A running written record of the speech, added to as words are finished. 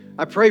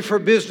I pray for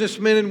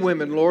businessmen and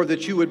women, Lord,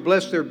 that you would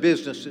bless their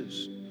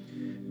businesses,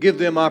 give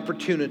them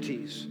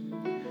opportunities.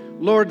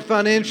 Lord,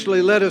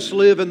 financially, let us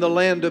live in the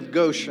land of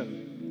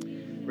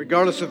Goshen.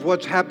 Regardless of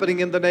what's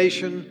happening in the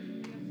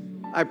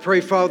nation, I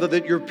pray, Father,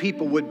 that your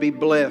people would be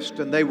blessed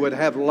and they would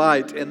have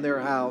light in their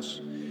house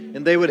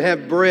and they would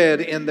have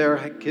bread in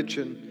their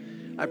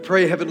kitchen. I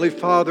pray, Heavenly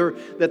Father,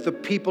 that the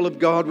people of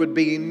God would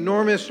be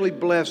enormously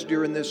blessed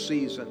during this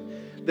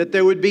season, that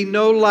there would be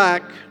no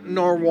lack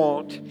nor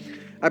want.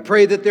 I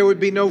pray that there would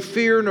be no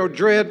fear, nor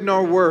dread,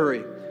 nor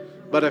worry,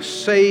 but a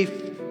safe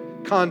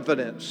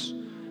confidence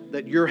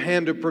that your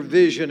hand of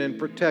provision and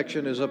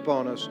protection is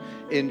upon us.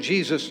 In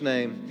Jesus'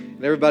 name.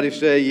 And everybody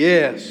say,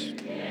 yes.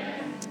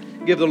 Yes.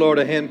 Give the Lord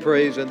a hand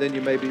praise, and then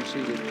you may be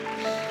seated.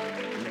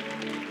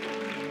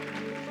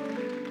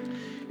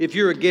 If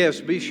you're a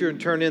guest, be sure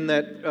and turn in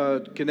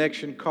that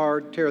connection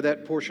card, tear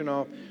that portion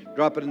off,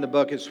 drop it in the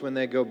buckets when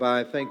they go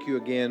by. Thank you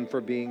again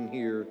for being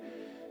here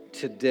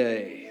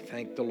today.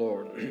 Thank the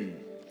Lord.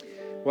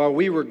 While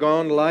we were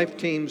gone, life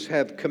teams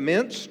have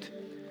commenced.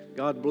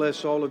 God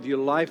bless all of you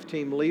life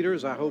team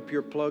leaders. I hope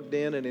you're plugged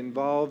in and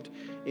involved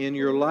in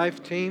your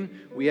life team.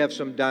 We have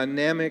some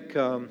dynamic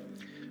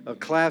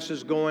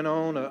classes going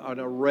on, an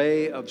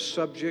array of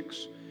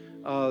subjects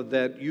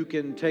that you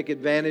can take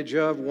advantage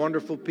of,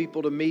 wonderful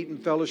people to meet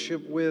and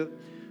fellowship with,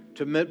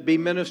 to be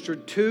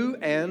ministered to,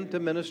 and to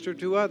minister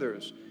to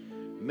others.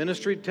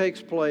 Ministry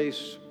takes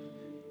place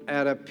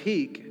at a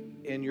peak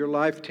in your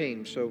life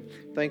team. So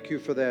thank you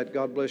for that.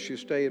 God bless you.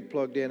 Stay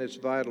plugged in. It's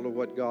vital to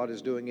what God is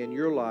doing in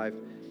your life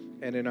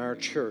and in our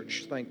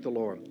church. Thank the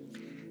Lord.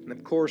 And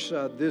of course,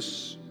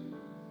 this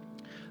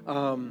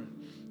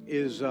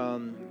is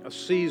a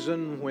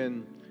season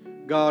when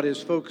God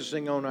is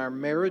focusing on our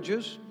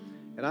marriages.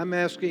 And I'm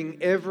asking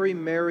every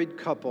married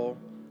couple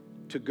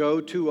to go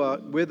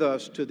with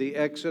us to the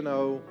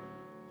X&O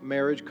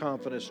Marriage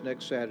Conference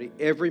next Saturday.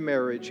 Every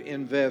marriage,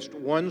 invest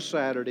one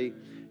Saturday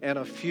and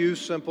a few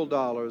simple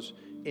dollars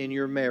in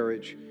your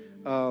marriage.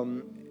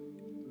 The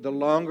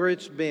longer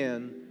it's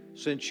been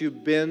since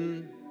you've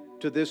been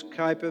to this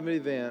type of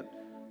event,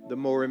 the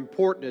more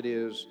important it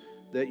is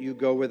that you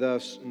go with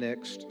us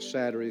next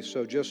Saturday.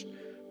 So just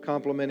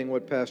complimenting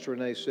what Pastor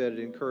Renee said,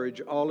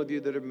 encourage all of you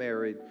that are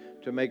married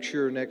to make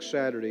sure next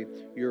Saturday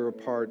you're a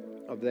part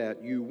of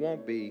that. You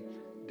won't be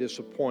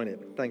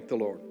disappointed. Thank the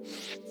Lord.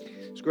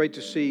 It's great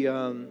to see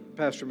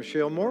Pastor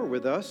Michelle Moore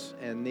with us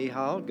and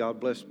Nihal.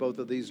 God bless both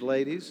of these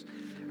ladies,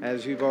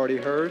 as you've already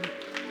heard.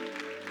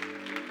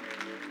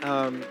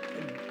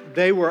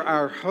 They were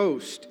our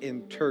host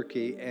in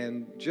Turkey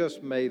and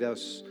just made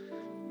us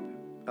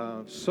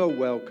so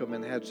welcome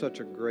and had such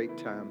a great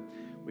time.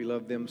 We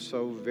love them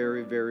so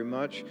very, very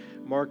much.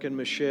 Mark and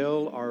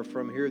Michelle are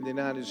from here in the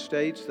United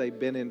States. They've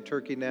been in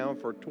Turkey now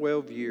for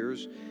 12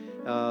 years.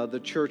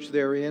 The church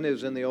they're in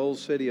is in the old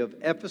city of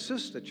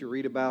Ephesus that you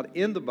read about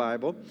in the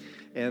Bible.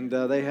 And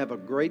they have a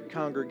great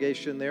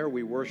congregation there.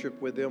 We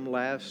worshiped with them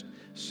last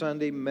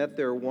Sunday, met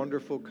their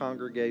wonderful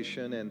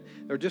congregation, and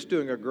they're just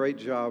doing a great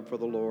job for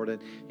the Lord.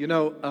 And, you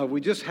know,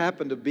 we just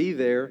happened to be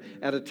there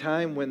at a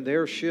time when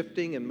they're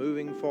shifting and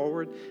moving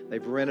forward.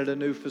 They've rented a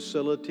new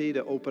facility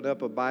to open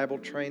up a Bible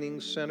training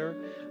center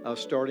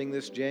starting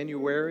this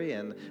January,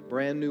 and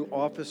brand new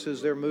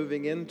offices they're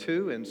moving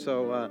into. And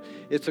so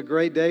it's a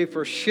great day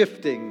for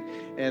shifting,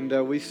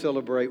 and we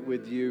celebrate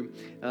with you.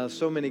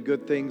 So many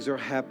good things are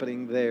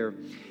happening there.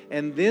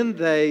 And then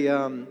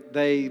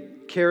they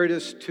carried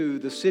us to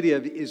the city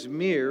of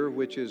Izmir,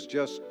 which is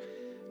just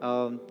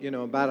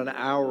about an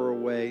hour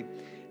away.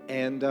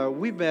 And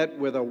we met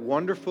with a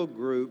wonderful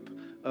group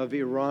of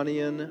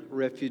Iranian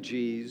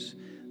refugees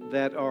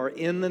that are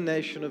in the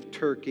nation of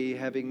Turkey,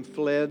 having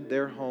fled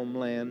their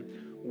homeland,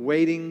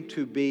 waiting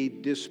to be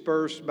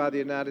dispersed by the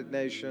United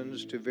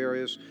Nations to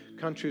various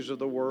countries of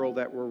the world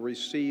that will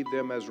receive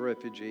them as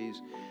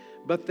refugees.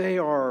 But they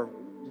are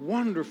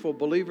wonderful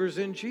believers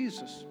in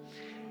Jesus.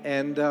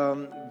 And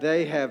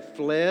they have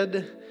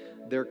fled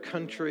their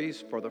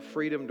countries for the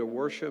freedom to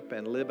worship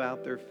and live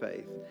out their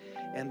faith.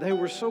 And they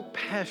were so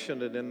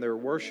passionate in their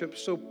worship,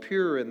 so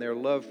pure in their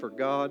love for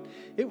God.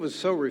 It was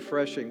so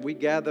refreshing. We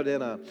gathered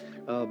in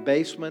a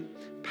basement,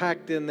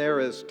 packed in there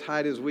as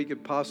tight as we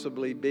could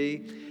possibly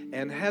be,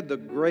 and had the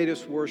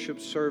greatest worship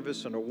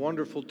service and a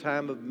wonderful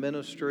time of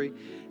ministry.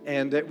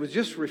 And it was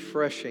just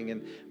refreshing.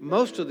 And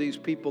most of these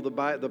people,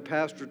 the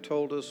pastor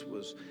told us,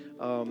 was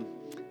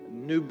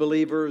new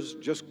believers,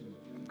 just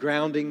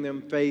grounding them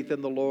faith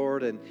in the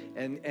Lord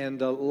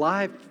and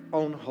life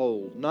on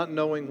hold, not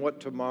knowing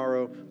what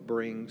tomorrow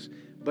brings,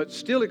 but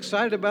still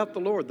excited about the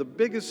Lord. The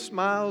biggest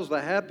smiles,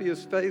 the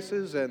happiest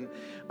faces, and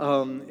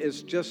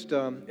it's just,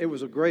 it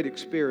was a great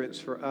experience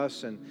for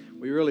us, and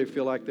we really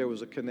feel like there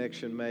was a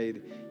connection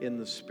made in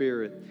the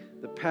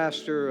Spirit. The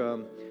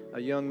pastor, a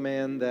young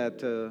man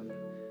that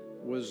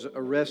was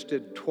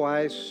arrested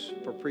twice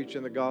for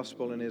preaching the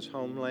gospel in his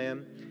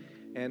homeland.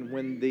 And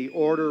when the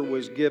order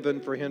was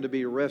given for him to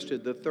be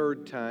arrested the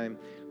third time,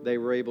 they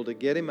were able to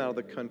get him out of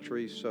the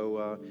country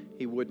so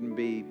he wouldn't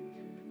be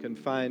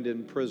confined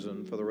in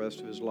prison for the rest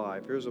of his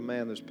life. Here's a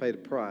man that's paid a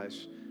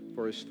price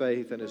for his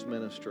faith and his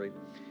ministry.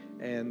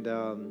 And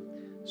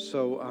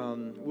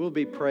so we'll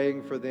be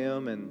praying for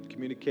them and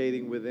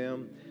communicating with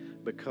them,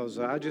 because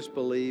I just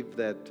believe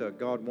that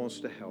God wants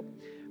to help.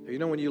 You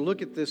know, when you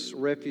look at this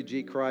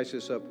refugee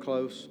crisis up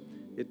close,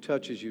 it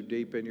touches you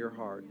deep in your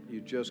heart.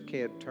 You just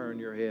can't turn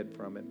your head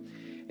from it.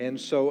 And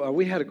so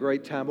we had a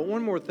great time. But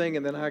one more thing,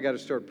 and then I got to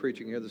start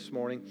preaching here this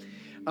morning.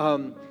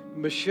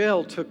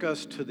 Michelle took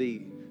us to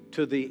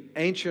the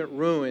ancient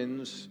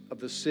ruins of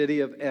the city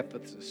of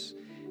Ephesus.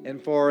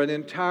 And for an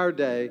entire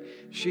day,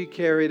 she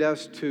carried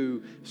us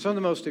to some of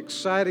the most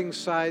exciting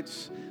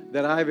sights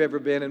that I've ever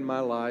been in my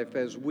life,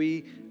 as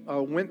we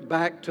went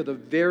back to the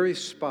very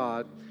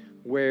spot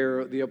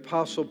where the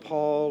Apostle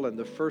Paul and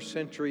the first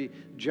century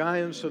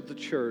giants of the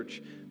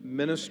church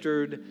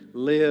ministered,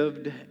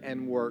 lived,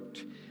 and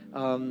worked.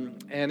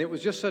 And it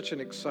was just such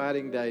an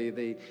exciting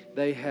day.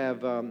 They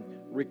have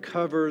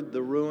recovered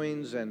the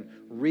ruins and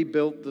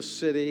rebuilt the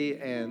city.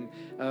 And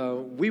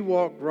we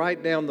walked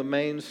right down the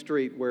main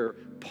street where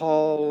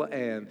Paul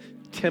and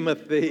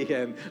Timothy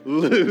and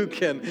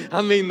Luke and,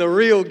 the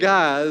real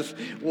guys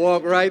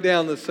walk right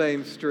down the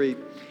same street.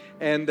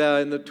 And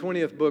in the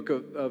 20th book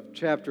of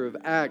chapter of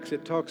Acts,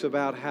 it talks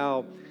about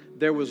how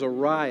there was a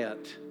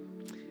riot.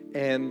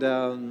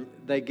 And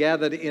they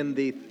gathered in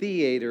the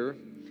theater.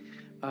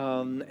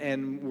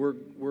 And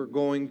we're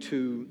going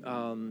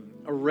to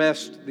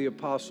arrest the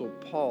Apostle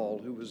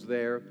Paul, who was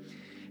there.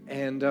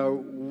 And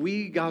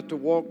we got to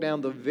walk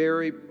down the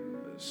very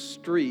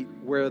street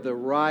where the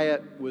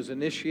riot was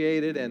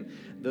initiated, and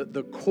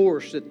the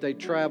course that they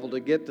traveled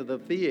to get to the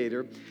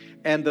theater.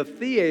 And the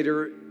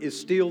theater is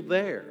still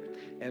there.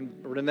 And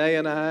Renee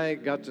and I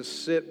got to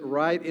sit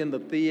right in the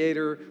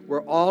theater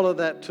where all of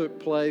that took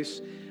place.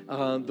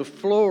 The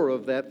floor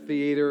of that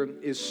theater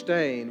is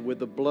stained with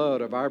the blood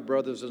of our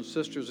brothers and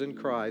sisters in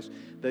Christ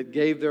that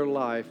gave their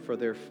life for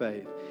their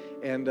faith.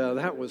 And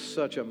that was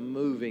such a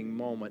moving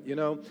moment. You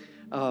know,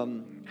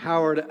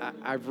 Howard,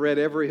 I've read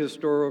every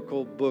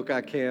historical book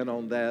I can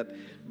on that,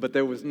 but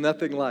there was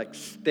nothing like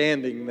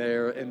standing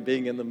there and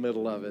being in the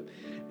middle of it.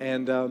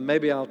 And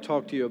maybe I'll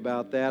talk to you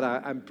about that.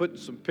 I'm putting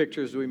some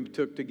pictures we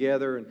took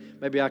together, and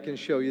maybe I can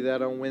show you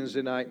that on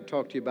Wednesday night and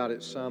talk to you about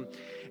it some.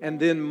 And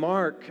then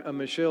Mark,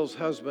 Michelle's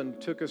husband,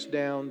 took us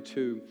down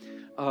to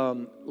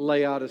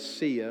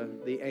Laodicea,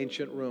 the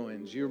ancient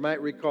ruins. You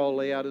might recall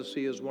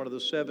Laodicea is one of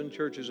the 7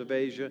 churches of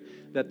Asia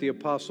that the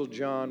Apostle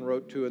John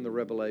wrote to in the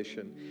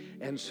Revelation.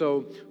 And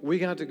so we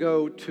got to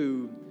go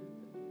to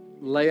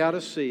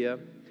Laodicea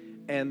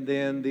and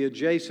then the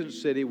adjacent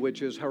city,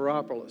 which is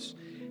Hierapolis.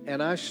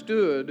 And I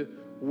stood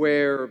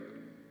where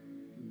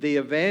the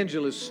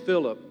evangelist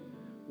Philip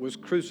was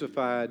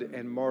crucified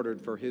and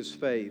martyred for his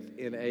faith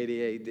in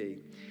 80 A.D.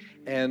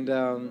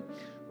 And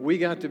we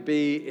got to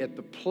be at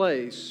the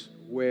place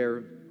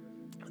where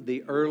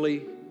the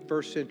early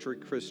first century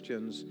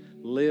Christians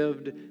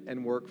lived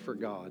and worked for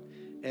God.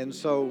 And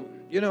so,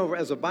 you know,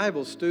 as a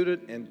Bible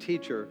student and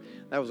teacher,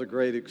 that was a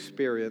great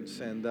experience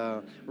and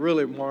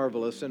really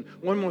marvelous. And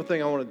one more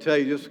thing I want to tell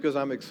you, just because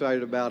I'm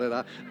excited about it.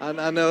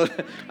 I know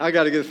I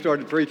got to get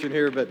started preaching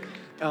here, but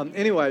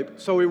anyway,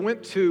 so we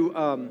went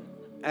to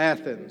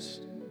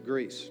Athens,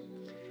 Greece.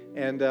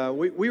 And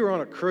we were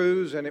on a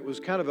cruise, and it was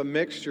kind of a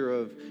mixture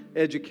of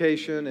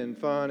education and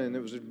fun, and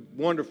it was a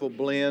wonderful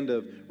blend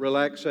of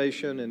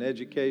relaxation and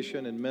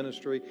education and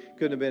ministry.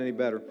 Couldn't have been any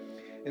better.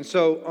 And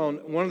so on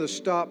one of the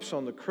stops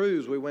on the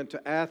cruise, we went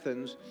to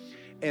Athens.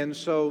 And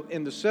so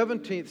in the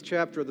 17th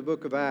chapter of the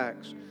book of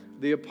Acts,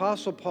 the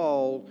Apostle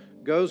Paul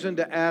goes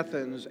into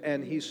Athens,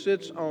 and he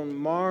sits on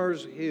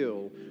Mars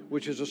Hill,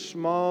 which is a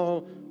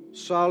small,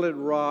 solid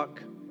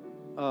rock,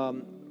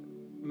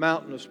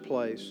 mountainous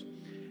place,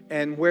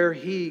 and where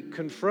he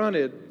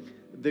confronted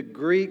the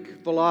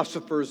Greek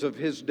philosophers of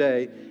his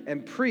day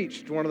and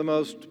preached one of the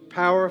most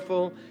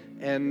powerful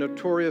and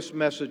notorious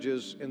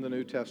messages in the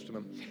New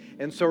Testament.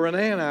 And so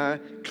Renee and I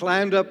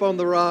climbed up on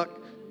the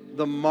rock,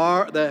 the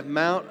Mars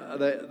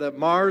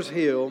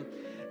Hill,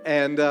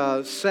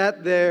 and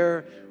sat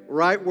there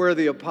right where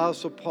the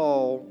Apostle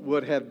Paul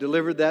would have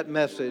delivered that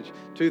message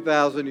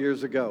 2,000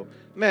 years ago.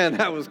 Man,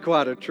 that was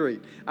quite a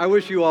treat. I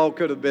wish you all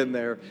could have been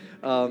there.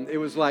 It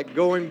was like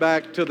going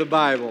back to the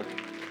Bible.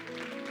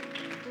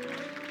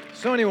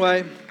 So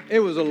anyway, it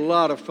was a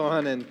lot of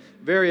fun and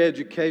very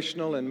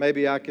educational, and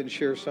maybe I can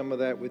share some of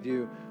that with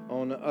you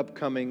on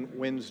upcoming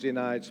Wednesday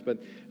nights. But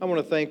I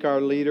want to thank our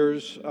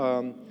leaders,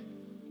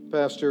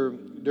 Pastor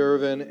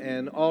Dervin,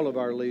 and all of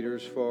our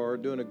leaders for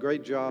doing a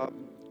great job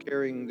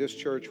carrying this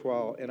church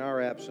while in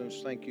our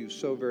absence. Thank you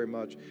so very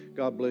much.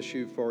 God bless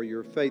you for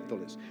your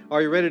faithfulness.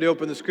 Are you ready to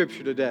open the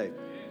Scripture today?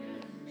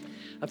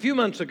 A few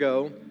months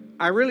ago,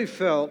 I really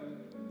felt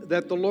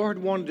that the Lord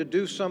wanted to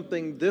do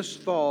something this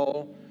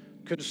fall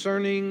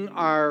concerning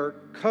our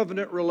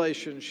covenant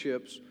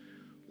relationships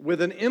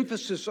with an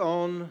emphasis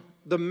on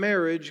the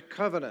marriage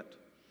covenant.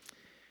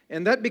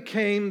 And that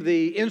became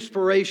the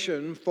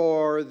inspiration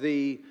for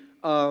the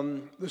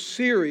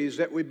series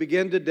that we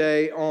begin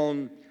today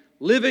on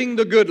living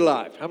the good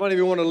life. How many of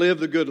you want to live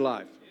the good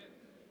life?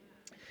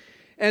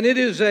 And it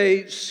is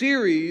a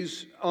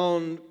series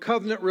on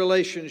covenant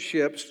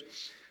relationships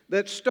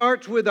that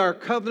starts with our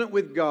covenant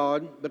with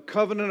God, the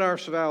covenant of our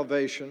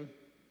salvation,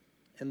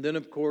 and then,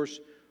 of course,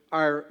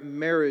 our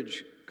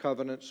marriage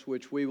covenants,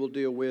 which we will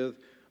deal with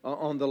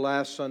on the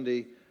last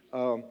Sunday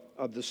of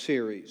the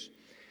series.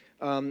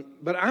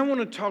 But I want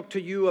to talk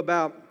to you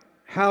about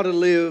how to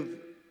live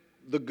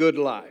the good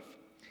life.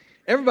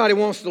 Everybody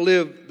wants to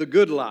live the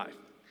good life.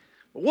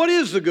 But what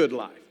is the good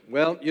life?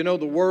 Well, you know,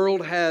 the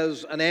world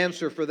has an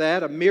answer for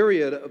that, a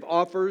myriad of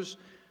offers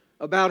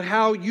about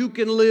how you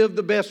can live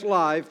the best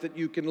life that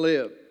you can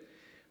live.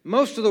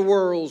 Most of the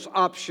world's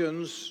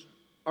options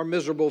are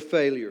miserable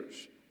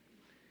failures.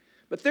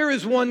 But there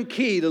is one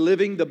key to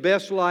living the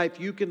best life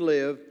you can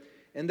live,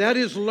 and that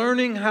is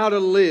learning how to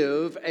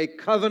live a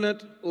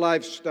covenant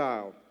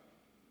lifestyle.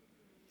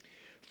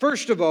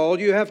 First of all,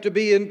 you have to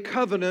be in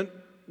covenant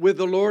with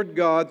the Lord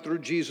God through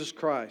Jesus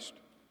Christ.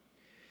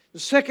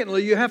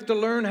 Secondly, you have to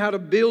learn how to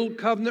build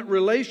covenant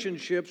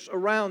relationships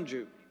around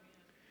you.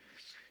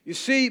 You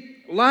see,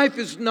 life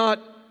is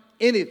not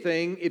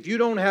anything if you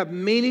don't have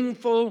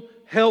meaningful,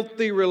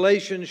 healthy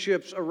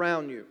relationships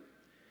around you.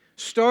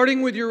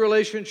 Starting with your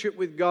relationship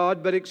with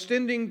God, but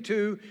extending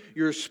to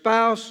your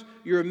spouse,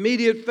 your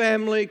immediate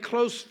family,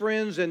 close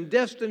friends, and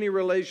destiny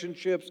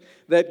relationships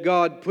that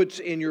God puts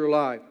in your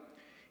life.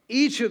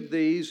 Each of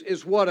these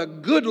is what a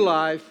good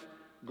life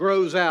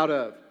grows out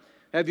of.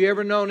 Have you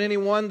ever known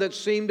anyone that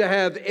seemed to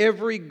have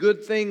every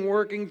good thing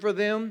working for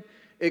them,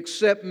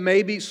 except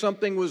maybe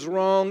something was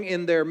wrong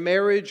in their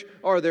marriage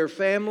or their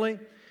family?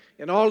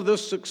 And all of the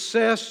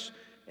success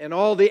and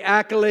all the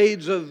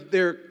accolades of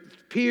their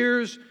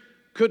peers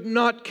could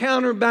not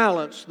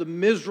counterbalance the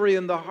misery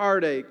and the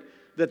heartache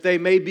that they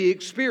may be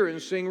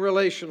experiencing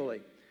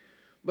relationally.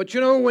 But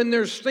you know, when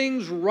there's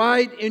things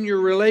right in your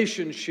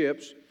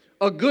relationships,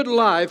 a good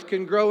life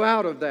can grow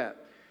out of that.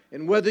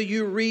 And whether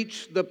you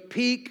reach the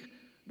peak,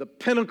 the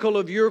pinnacle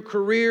of your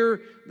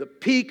career, the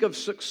peak of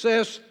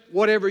success,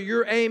 whatever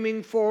you're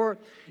aiming for,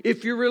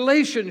 if your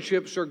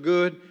relationships are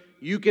good,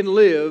 you can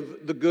live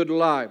the good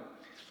life.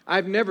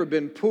 I've never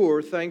been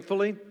poor,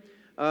 thankfully.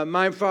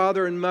 My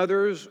father and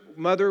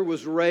mother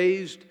was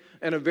raised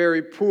in a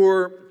very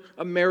poor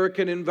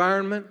American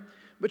environment.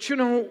 But you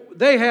know,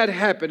 they had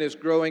happiness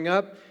growing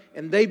up,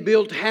 and they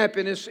built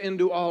happiness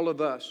into all of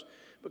us.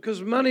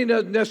 Because money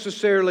doesn't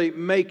necessarily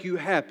make you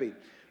happy.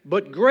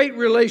 But great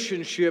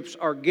relationships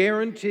are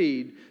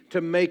guaranteed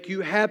to make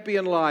you happy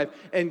in life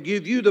and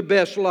give you the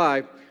best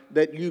life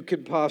that you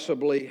could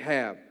possibly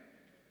have.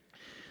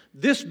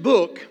 This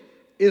book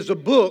is a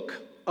book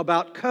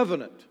about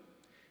covenant.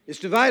 It's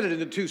divided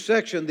into two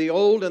sections, the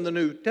Old and the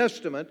New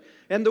Testament,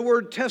 and the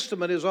word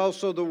testament is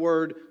also the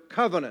word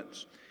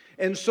covenants.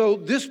 And so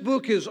this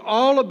book is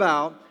all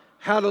about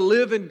how to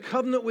live in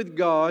covenant with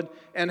God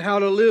and how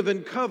to live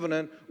in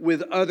covenant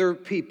with other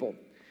people.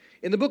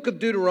 In the book of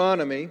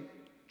Deuteronomy,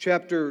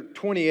 chapter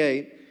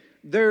 28,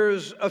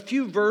 there's a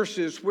few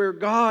verses where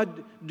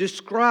God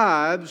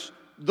describes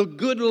the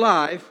good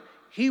life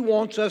He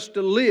wants us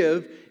to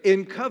live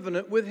in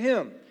covenant with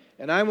Him.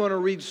 And I want to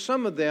read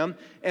some of them,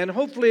 and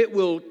hopefully it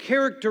will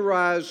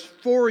characterize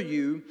for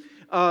you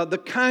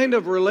the kind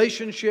of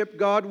relationship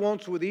God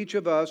wants with each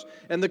of us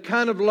and the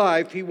kind of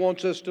life He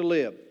wants us to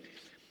live.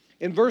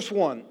 In verse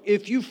 1,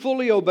 if you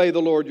fully obey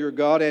the Lord your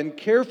God and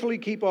carefully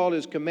keep all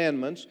His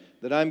commandments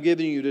that I'm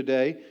giving you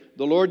today,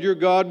 the Lord your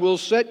God will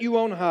set you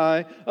on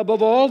high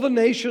above all the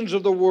nations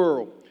of the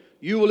world.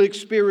 You will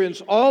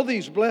experience all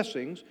these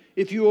blessings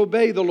if you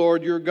obey the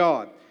Lord your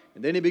God.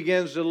 And then He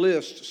begins to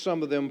list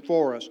some of them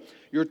for us.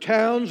 Your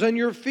towns and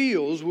your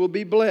fields will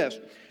be blessed.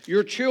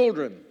 Your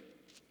children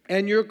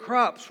and your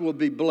crops will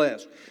be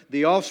blessed.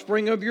 The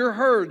offspring of your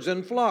herds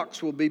and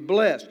flocks will be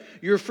blessed.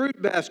 Your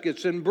fruit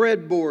baskets and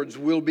breadboards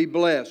will be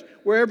blessed.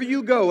 Wherever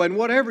you go and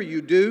whatever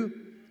you do,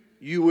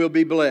 you will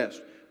be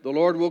blessed. The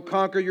Lord will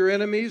conquer your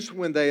enemies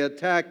when they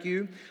attack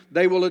you.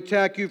 They will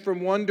attack you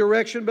from one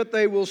direction, but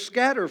they will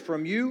scatter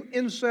from you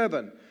in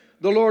seven.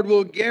 The Lord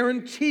will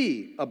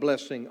guarantee a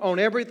blessing on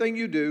everything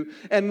you do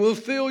and will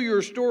fill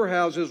your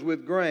storehouses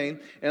with grain,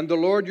 and the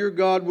Lord your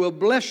God will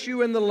bless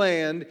you in the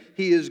land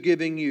He is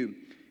giving you.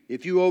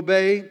 If you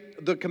obey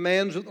the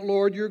commands of the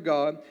Lord your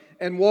God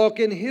and walk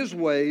in His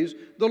ways,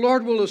 the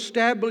Lord will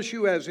establish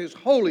you as His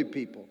holy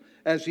people,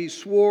 as He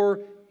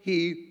swore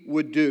He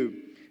would do.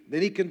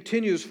 Then He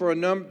continues for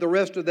the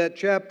rest of that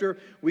chapter.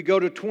 We go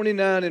to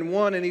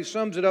 29:1, and He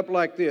sums it up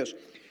like this.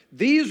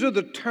 These are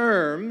the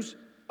terms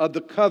of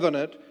the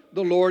covenant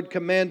the Lord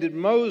commanded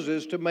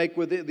Moses to make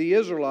with the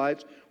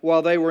Israelites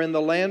while they were in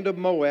the land of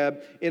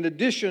Moab, in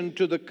addition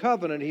to the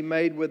covenant He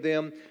made with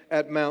them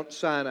at Mount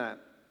Sinai.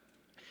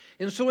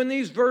 And so in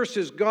these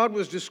verses, God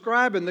was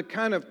describing the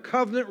kind of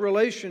covenant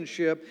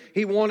relationship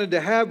He wanted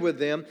to have with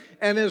them,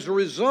 and as a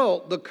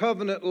result, the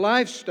covenant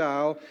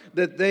lifestyle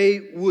that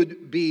they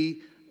would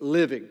be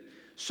living.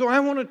 So I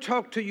want to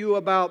talk to you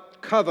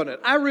about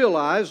covenant. I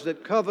realize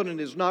that covenant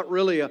is not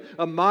really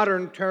a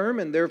modern term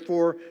and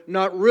therefore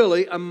not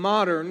really a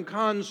modern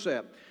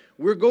concept.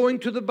 We're going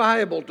to the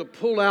Bible to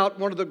pull out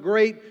one of the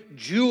great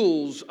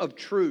jewels of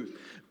truth.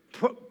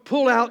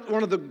 pull out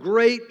one of the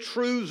great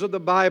truths of the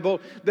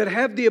Bible that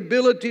have the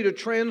ability to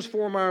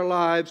transform our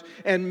lives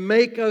and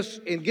make us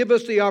and give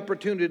us the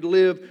opportunity to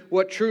live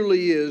what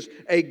truly is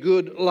a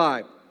good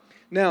life.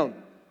 Now,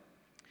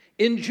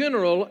 in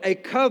general, a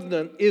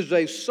covenant is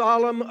a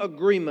solemn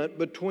agreement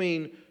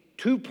between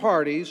two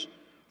parties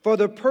for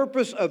the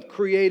purpose of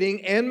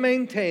creating and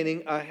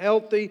maintaining a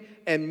healthy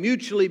and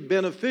mutually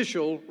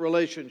beneficial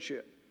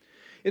relationship.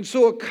 And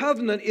so a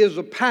covenant is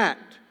a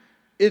pact.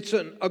 It's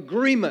an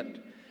agreement.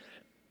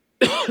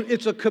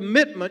 It's a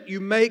commitment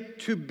you make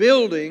to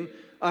building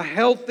a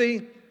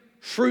healthy,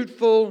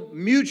 fruitful,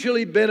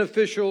 mutually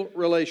beneficial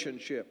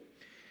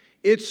relationship.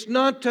 It's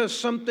not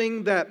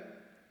something that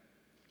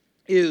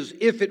is,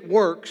 if it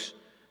works,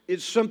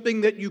 it's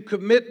something that you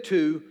commit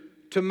to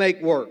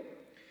make work.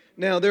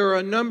 Now, there are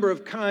a number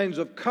of kinds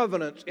of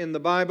covenants in the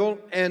Bible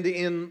and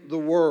in the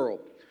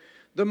world.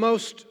 The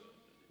most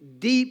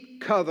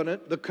deep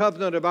covenant, the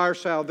covenant of our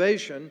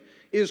salvation,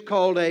 is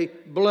called a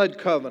blood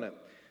covenant.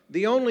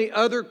 The only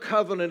other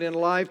covenant in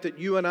life that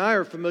you and I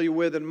are familiar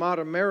with in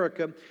modern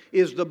America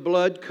is the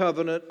blood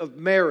covenant of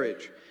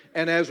marriage.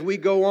 And as we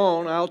go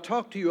on, I'll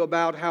talk to you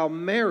about how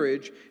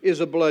marriage is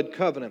a blood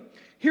covenant.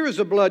 Here is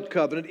a blood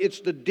covenant.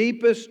 It's the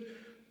deepest,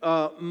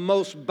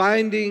 most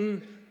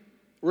binding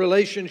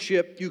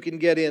relationship you can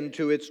get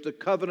into. It's the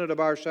covenant of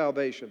our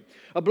salvation.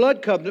 A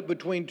blood covenant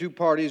between two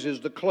parties is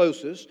the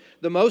closest,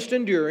 the most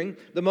enduring,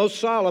 the most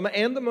solemn,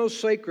 and the most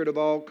sacred of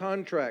all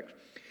contracts.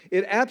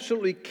 It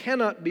absolutely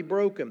cannot be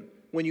broken.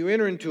 When you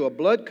enter into a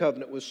blood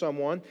covenant with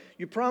someone,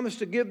 you promise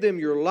to give them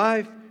your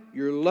life,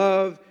 your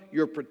love,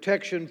 your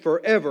protection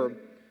forever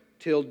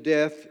till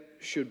death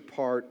should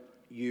part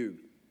you.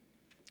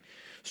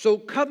 So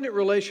covenant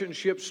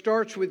relationship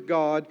starts with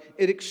God.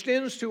 It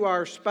extends to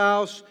our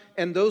spouse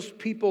and those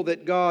people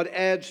that God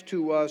adds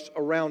to us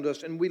around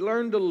us. And we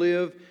learn to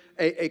live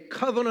a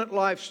covenant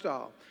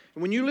lifestyle.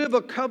 And when you live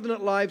a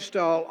covenant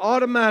lifestyle,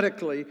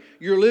 automatically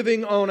you're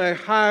living on a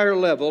higher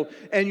level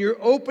and you're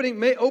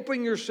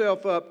opening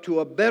yourself up to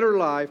a better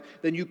life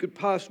than you could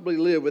possibly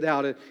live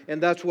without it. And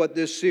that's what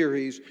this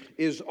series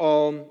is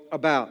all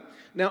about.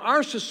 Now,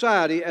 our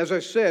society, as I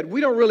said,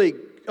 we don't really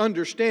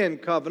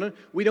understand covenant.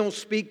 We don't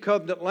speak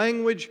covenant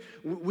language.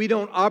 We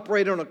don't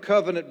operate on a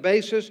covenant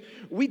basis.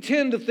 We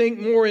tend to think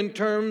more in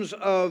terms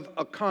of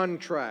a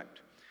contract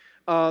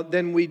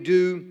than we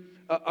do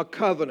a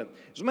covenant.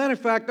 As a matter of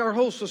fact, our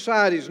whole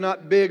society is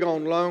not big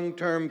on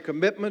long-term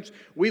commitments.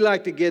 We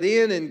like to get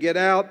in and get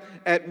out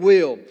at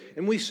will.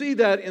 And we see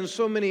that in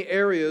so many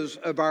areas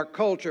of our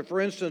culture. For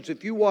instance,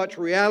 if you watch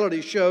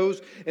reality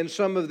shows and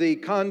some of the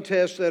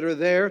contests that are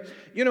there,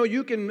 you know,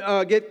 you can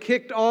get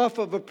kicked off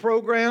of a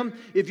program.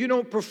 If you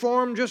don't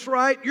perform just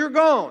right, you're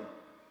gone.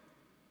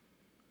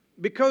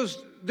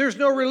 Because there's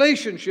no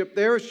relationship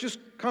there. It's just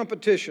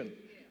competition.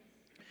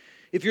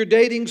 If you're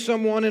dating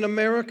someone in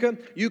America,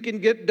 you can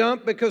get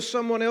dumped because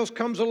someone else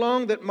comes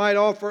along that might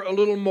offer a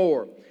little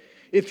more.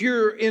 If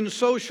you're in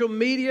social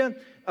media,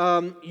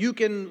 you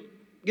can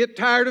get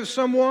tired of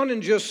someone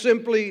and just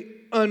simply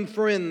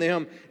unfriend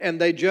them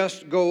and they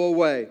just go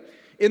away.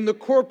 In the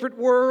corporate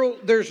world,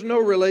 there's no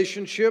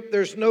relationship,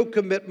 there's no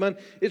commitment.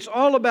 It's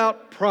all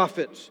about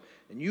profits.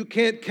 And you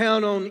can't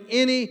count on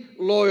any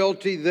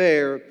loyalty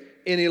there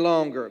any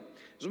longer.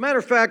 As a matter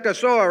of fact, I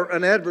saw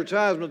an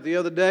advertisement the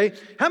other day.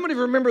 How many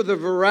remember the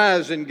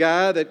Verizon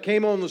guy that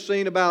came on the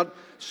scene about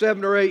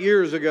 7 or 8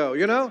 years ago,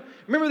 you know?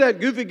 Remember that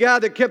goofy guy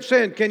that kept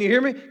saying, "Can you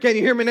hear me? Can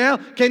you hear me now?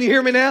 Can you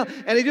hear me now?"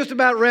 And he just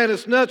about ran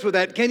us nuts with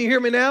that. "Can you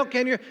hear me now?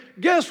 Can you?"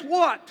 Guess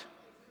what?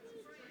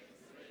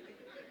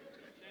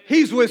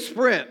 He's with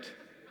Sprint.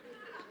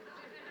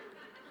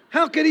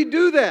 How could he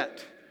do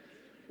that?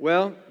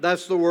 Well,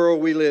 that's the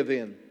world we live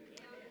in.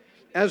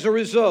 As a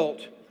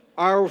result,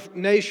 our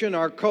nation,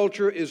 our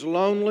culture is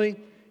lonely,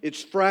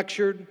 it's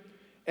fractured,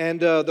 and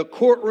the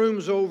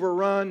courtroom's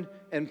overrun,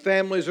 and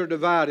families are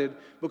divided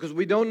because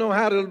we don't know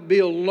how to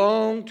build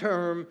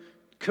long-term,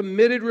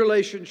 committed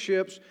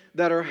relationships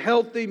that are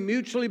healthy,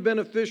 mutually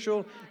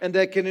beneficial, and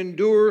that can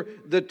endure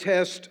the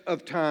test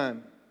of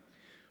time.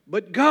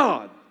 But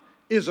God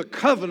is a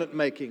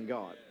covenant-making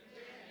God.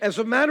 As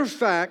a matter of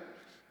fact,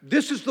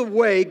 this is the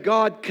way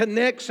God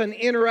connects and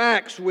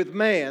interacts with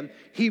man.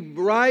 He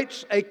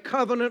writes a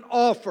covenant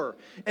offer,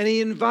 and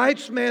He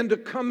invites man to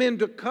come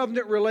into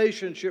covenant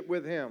relationship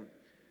with Him.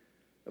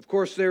 Of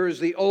course, there is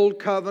the Old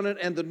Covenant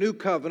and the New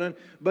Covenant,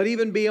 but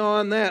even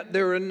beyond that,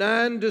 there are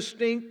 9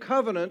 distinct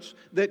covenants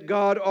that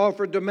God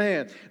offered to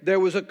man. There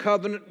was a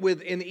covenant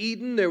in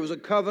Eden, there was a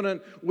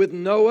covenant with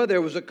Noah,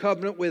 there was a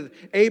covenant with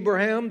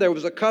Abraham, there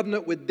was a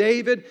covenant with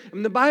David.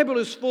 And the Bible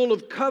is full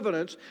of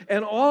covenants,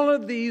 and all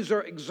of these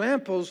are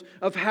examples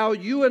of how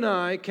you and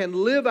I can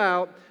live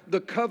out the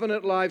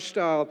covenant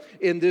lifestyle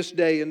in this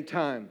day and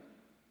time.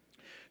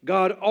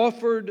 God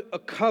offered a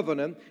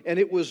covenant, and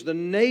it was the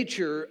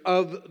nature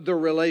of the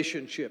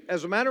relationship.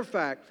 As a matter of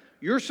fact,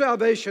 your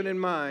salvation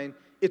and mine,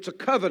 it's a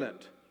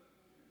covenant.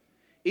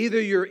 Either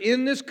you're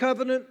in this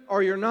covenant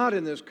or you're not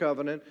in this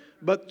covenant,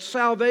 but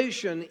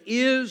salvation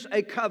is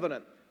a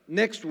covenant.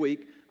 Next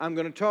week, I'm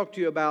going to talk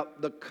to you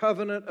about the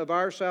covenant of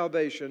our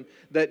salvation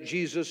that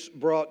Jesus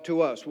brought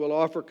to us. We'll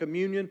offer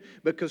communion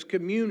because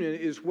communion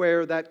is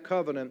where that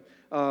covenant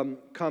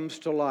comes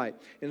to light.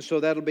 And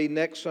so that'll be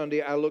next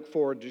Sunday. I look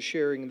forward to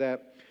sharing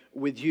that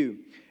with you.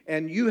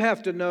 And you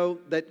have to know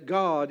that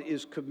God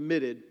is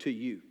committed to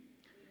you.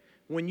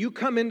 When you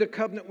come into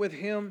covenant with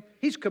Him,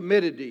 He's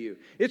committed to you.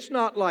 It's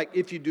not like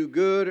if you do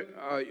good,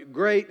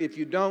 great. If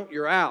you don't,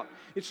 you're out.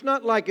 It's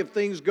not like if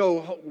things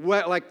go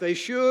like they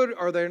should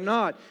or they're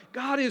not.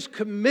 God is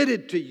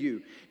committed to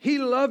you. He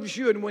loves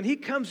you, and when He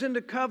comes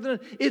into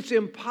covenant, it's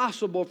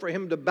impossible for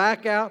Him to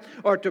back out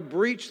or to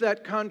breach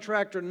that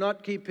contract or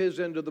not keep His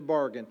end of the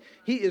bargain.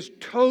 He is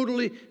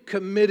totally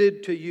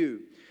committed to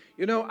you.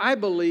 You know, I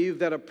believe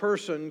that a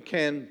person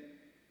can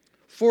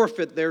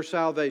forfeit their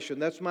salvation.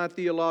 That's my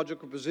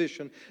theological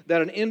position, that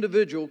an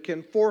individual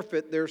can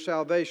forfeit their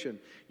salvation.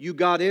 You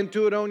got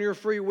into it on your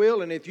free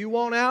will, and if you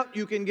want out,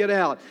 you can get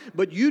out.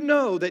 But you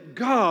know that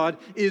God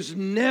is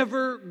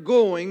never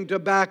going to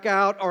back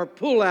out or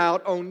pull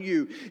out on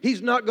you.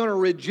 He's not going to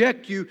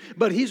reject you,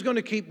 but He's going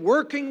to keep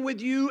working with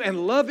you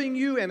and loving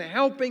you and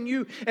helping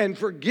you and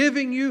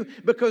forgiving you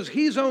because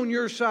He's on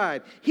your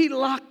side. He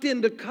locked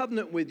into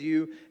covenant with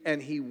you,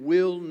 and He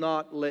will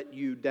not let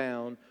you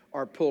down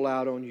or pull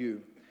out on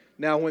you.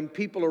 Now, when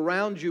people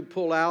around you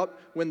pull out,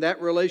 when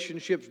that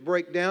relationships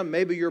break down,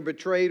 maybe you're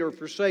betrayed or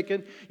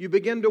forsaken, you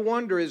begin to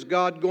wonder, is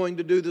God going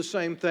to do the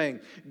same thing?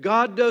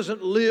 God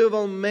doesn't live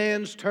on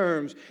man's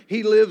terms.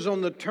 He lives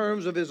on the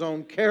terms of His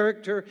own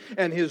character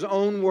and His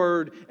own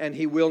word, and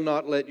He will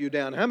not let you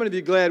down. How many of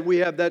you are glad we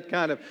have that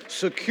kind of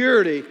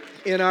security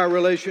in our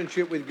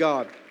relationship with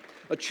God?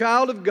 A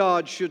child of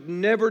God should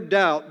never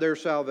doubt their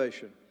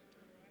salvation.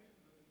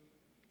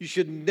 You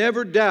should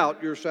never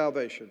doubt your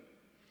salvation.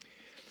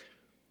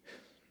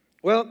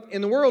 Well,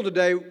 in the world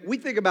today, we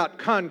think about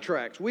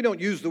contracts. We don't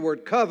use the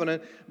word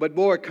covenant, but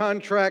boy,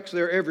 contracts,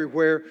 they're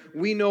everywhere.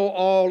 We know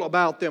all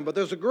about them. But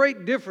there's a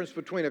great difference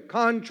between a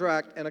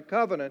contract and a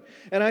covenant.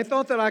 And I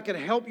thought that I could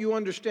help you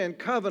understand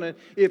covenant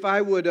if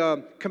I would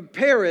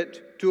compare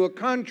it to a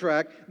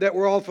contract that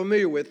we're all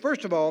familiar with.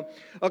 First of all,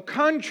 a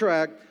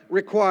contract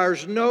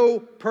requires no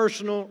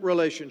personal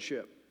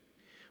relationship.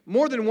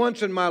 More than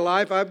once in my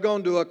life, I've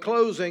gone to a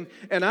closing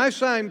and I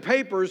signed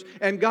papers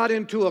and got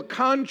into a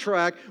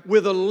contract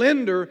with a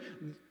lender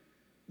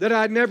that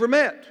I'd never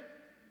met.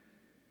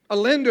 A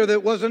lender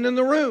that wasn't in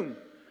the room.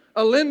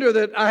 A lender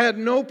that I had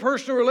no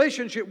personal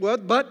relationship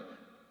with, but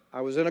I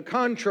was in a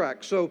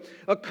contract. So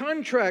a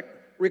contract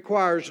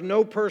requires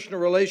no personal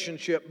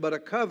relationship, but a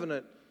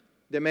covenant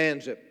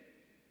demands it.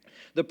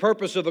 The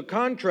purpose of a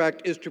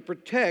contract is to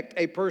protect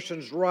a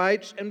person's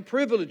rights and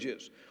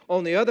privileges.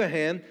 On the other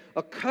hand,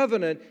 a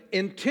covenant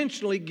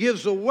intentionally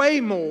gives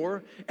away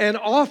more and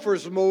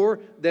offers more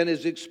than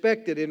is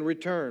expected in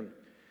return.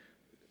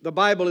 The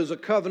Bible is a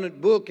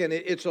covenant book, and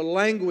it's a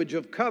language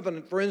of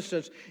covenant. For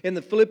instance, in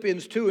the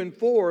Philippians 2 and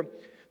 4,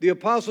 the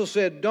apostle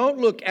said, "Don't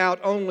look out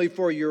only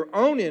for your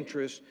own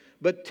interest,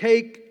 but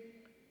take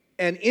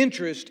an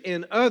interest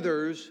in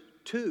others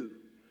too."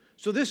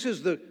 So this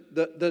is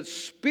the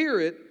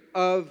spirit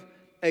of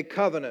a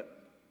covenant.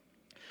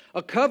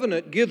 A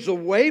covenant gives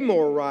away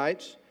more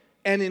rights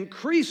and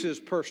increases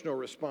personal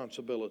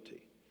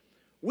responsibility.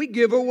 We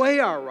give away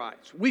our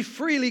rights. We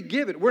freely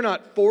give it. We're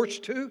not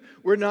forced to.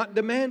 We're not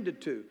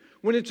demanded to.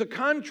 When it's a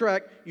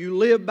contract, you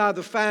live by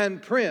the fine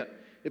print.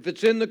 If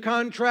it's in the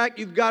contract,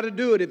 you've got to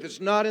do it. If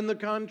it's not in the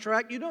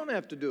contract, you don't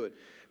have to do it.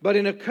 But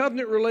in a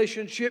covenant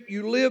relationship,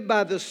 you live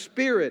by the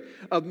spirit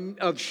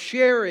of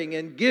sharing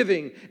and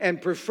giving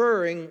and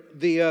preferring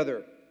the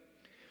other.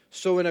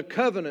 So in a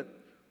covenant,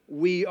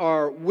 we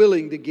are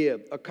willing to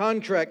give. A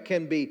contract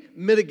can be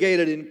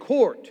mitigated in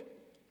court.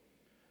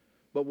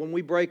 But when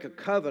we break a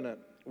covenant,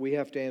 we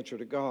have to answer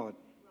to God.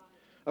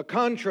 A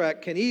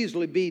contract can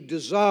easily be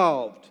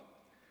dissolved,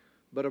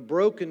 but a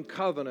broken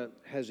covenant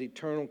has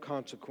eternal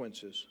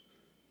consequences.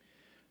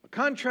 A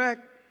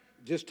contract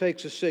just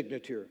takes a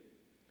signature,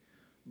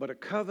 but a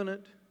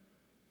covenant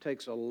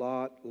takes a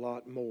lot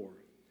more.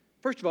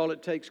 First of all,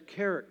 it takes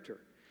character.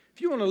 If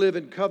you want to live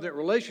in covenant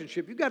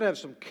relationship, you've got to have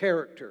some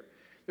character.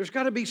 There's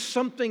got to be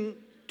something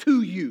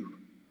to you.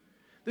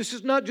 This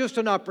is not just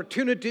an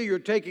opportunity you're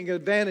taking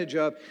advantage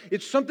of.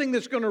 It's something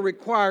that's going to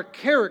require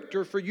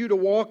character for you to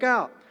walk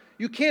out.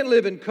 You can't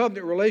live in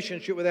covenant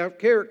relationship without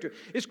character.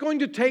 It's going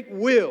to take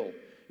will.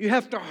 You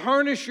have to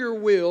harness your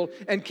will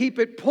and keep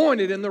it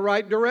pointed in the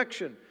right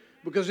direction.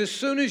 Because as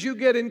soon as you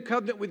get in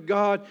covenant with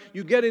God,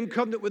 you get in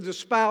covenant with the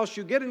spouse,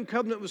 you get in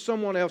covenant with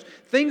someone else,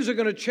 things are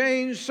going to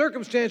change,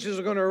 circumstances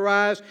are going to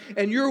arise,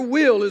 and your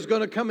will is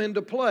going to come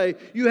into play.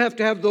 You have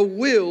to have the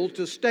will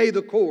to stay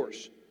the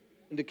course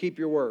and to keep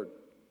your word.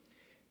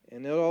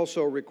 And it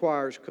also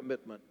requires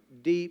commitment,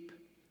 deep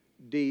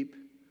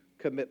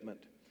commitment.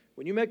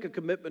 When you make a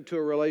commitment to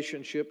a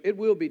relationship, it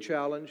will be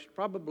challenged,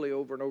 probably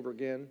over and over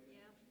again.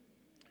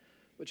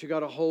 But you got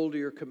to hold to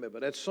your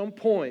commitment. At some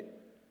point,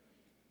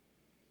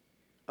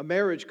 a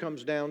marriage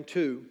comes down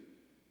to,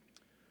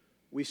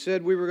 we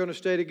said we were going to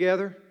stay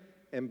together,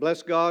 and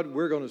bless God,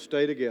 we're going to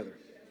stay together.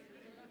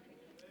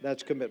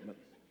 That's commitment.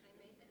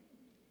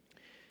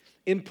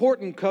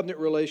 Important covenant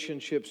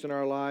relationships in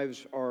our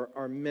lives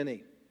are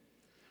many.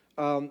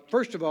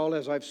 First of all,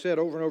 as I've said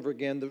over and over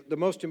again, the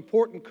most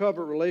important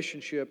covenant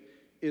relationship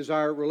is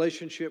our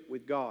relationship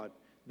with God.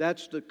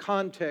 That's the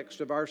context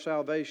of our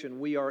salvation.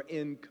 We are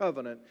in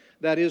covenant.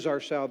 That is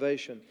our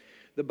salvation.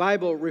 The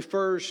Bible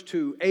refers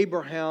to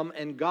Abraham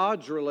and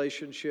God's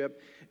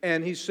relationship,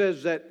 and he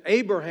says that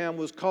Abraham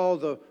was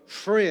called the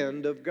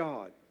friend of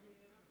God.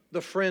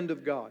 The friend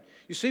of God.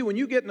 You see, when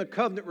you get in a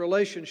covenant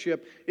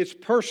relationship, it's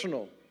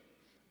personal,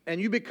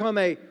 and you become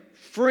a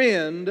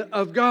friend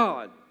of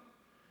God.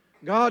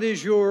 God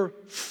is your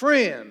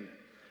friend.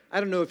 I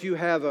don't know if you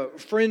have a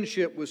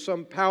friendship with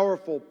some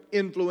powerful,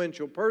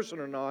 influential person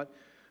or not,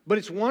 but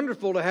it's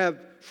wonderful to have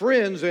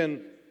friends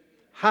in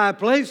high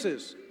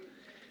places.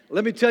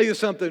 Let me tell you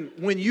something.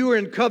 When you are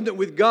in covenant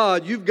with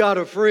God, you've got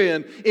a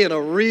friend in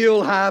a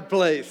real high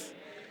place.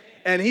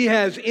 And He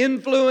has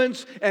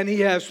influence and He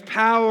has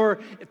power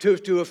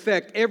to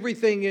affect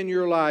everything in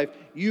your life.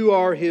 You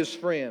are His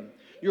friend.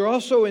 You're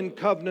also in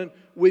covenant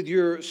with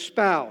your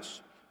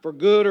spouse, for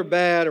good or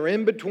bad or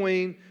in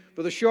between,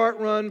 for the short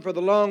run, for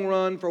the long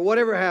run, for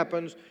whatever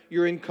happens,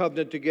 you're in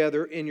covenant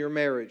together in your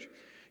marriage.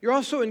 You're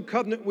also in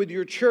covenant with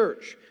your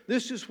church.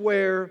 This is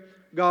where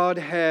God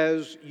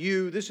has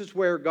you. This is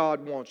where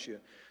God wants you.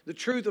 The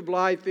truth of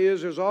life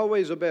is there's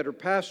always a better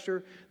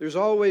pastor. There's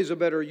always a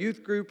better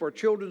youth group or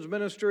children's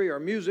ministry or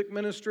music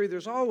ministry.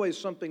 There's always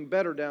something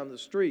better down the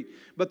street.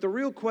 But the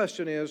real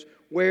question is,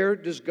 where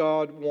does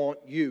God want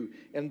you?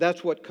 And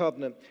that's what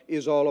covenant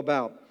is all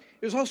about.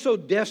 There's also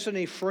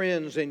destiny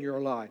friends in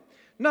your life.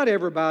 Not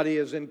everybody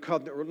is in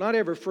covenant. Not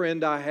every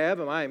friend I have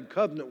am I in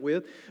covenant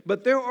with.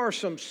 But there are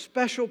some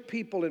special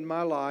people in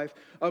my life,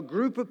 a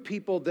group of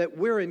people that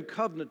we're in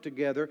covenant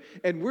together,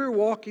 and we're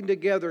walking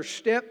together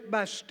step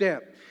by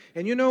step.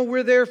 And you know,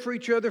 we're there for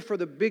each other for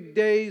the big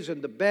days and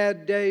the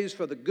bad days,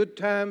 for the good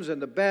times and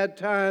the bad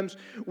times.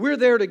 We're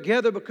there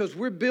together because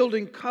we're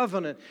building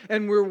covenant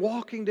and we're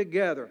walking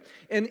together.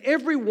 And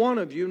every one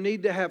of you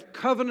need to have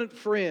covenant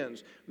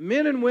friends,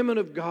 men and women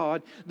of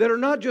God, that are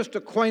not just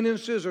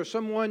acquaintances or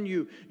someone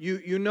you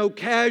know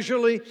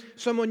casually,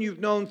 someone you've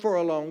known for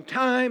a long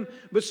time,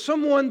 but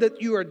someone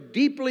that you are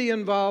deeply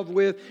involved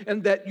with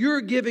and that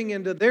you're giving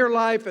into their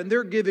life and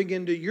they're giving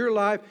into your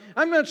life.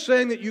 I'm not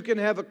saying that you can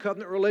have a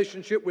covenant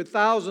relationship with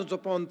thousands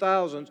upon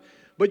thousands,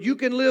 but you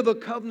can live a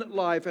covenant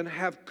life and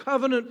have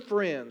covenant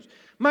friends.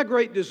 My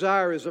great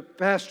desire as a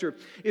pastor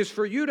is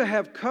for you to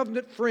have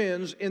covenant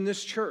friends in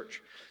this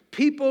church.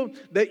 People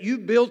that you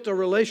built a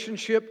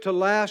relationship to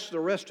last the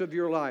rest of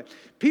your life.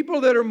 People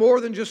that are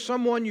more than just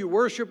someone you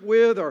worship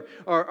with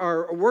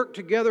or work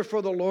together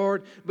for the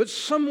Lord, but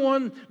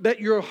someone that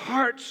your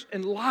hearts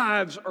and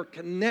lives are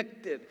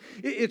connected.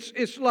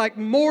 It's like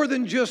more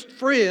than just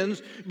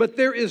friends, but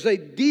there is a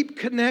deep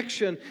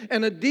connection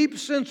and a deep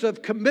sense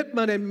of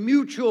commitment and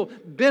mutual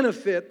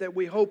benefit that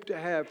we hope to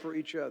have for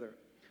each other.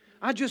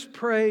 I just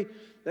pray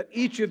that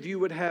each of you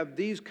would have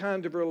these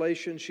kind of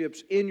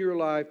relationships in your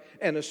life,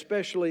 and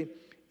especially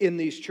in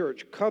these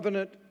church.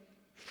 Covenant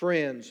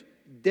friends,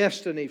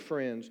 destiny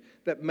friends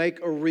that make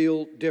a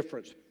real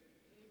difference.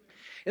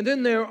 And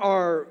then there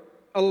are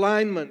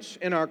alignments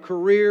in our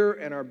career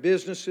and our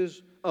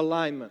businesses,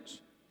 alignments.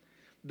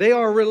 They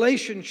are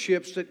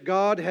relationships that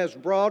God has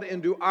brought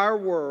into our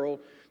world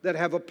that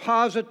have a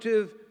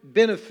positive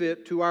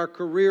benefit to our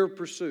career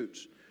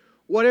pursuits.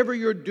 Whatever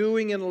you're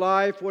doing in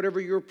life,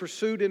 whatever you're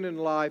pursuing in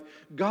life,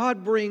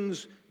 God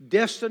brings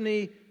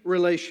destiny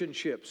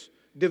relationships,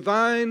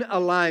 divine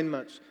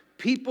alignments,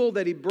 people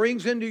that He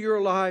brings into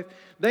your life.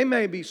 They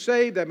may be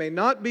saved, they may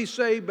not be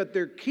saved, but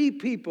they're key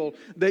people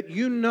that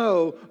you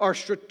know are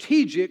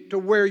strategic to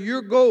where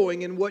you're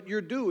going and what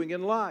you're doing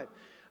in life.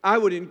 I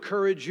would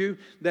encourage you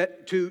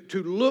that to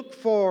look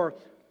for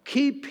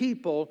key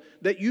people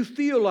that you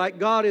feel like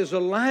God is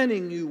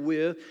aligning you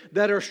with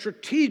that are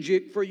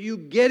strategic for you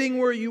getting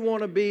where you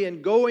want to be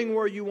and going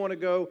where you want to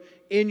go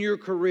in your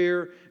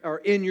career or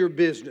in your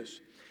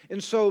business.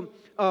 And so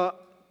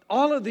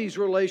all of these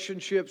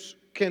relationships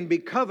can be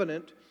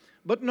covenant,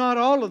 but not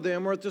all of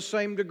them are at the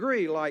same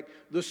degree. Like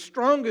the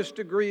strongest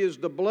degree is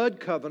the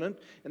blood covenant,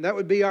 and that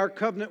would be our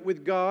covenant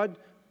with God.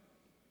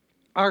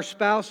 Our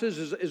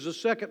spouses is a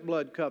second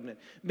blood covenant.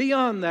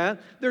 Beyond that,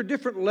 there are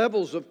different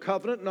levels of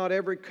covenant. Not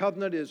every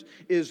covenant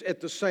is at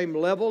the same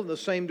level, the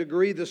same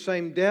degree, the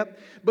same depth.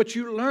 But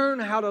you learn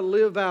how to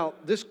live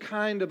out this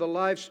kind of a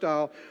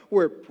lifestyle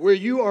where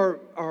you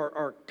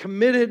are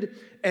committed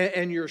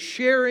and you're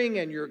sharing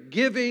and you're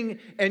giving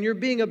and you're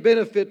being a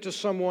benefit to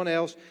someone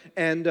else,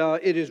 and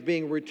it is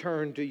being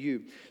returned to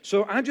you.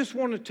 So I just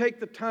want to take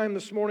the time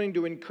this morning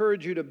to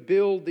encourage you to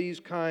build these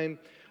kind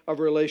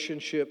of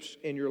relationships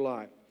in your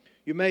life.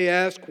 You may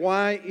ask,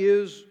 why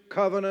is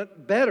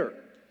covenant better?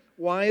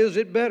 Why is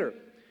it better?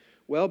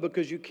 Well,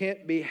 because you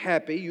can't be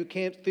happy, you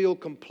can't feel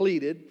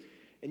completed,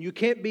 and you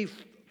can't be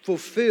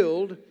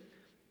fulfilled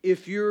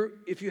if you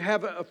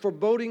have a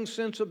foreboding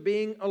sense of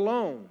being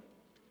alone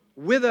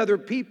with other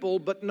people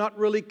but not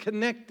really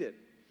connected.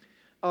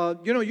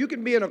 You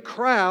can be in a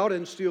crowd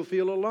and still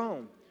feel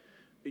alone.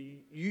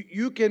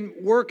 You can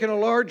work in a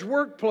large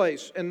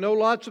workplace and know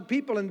lots of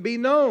people and be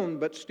known,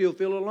 but still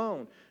feel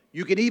alone.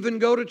 You can even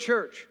go to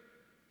church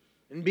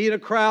and be in a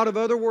crowd of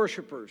other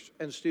worshipers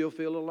and still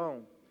feel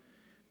alone.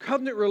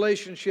 Covenant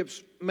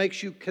relationships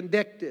makes you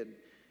connected.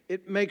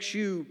 It makes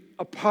you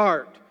a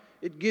part.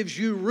 It gives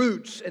you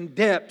roots and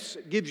depths.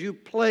 It gives you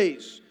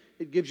place.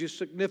 It gives you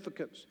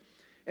significance.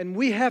 And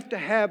we have to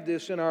have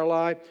this in our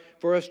life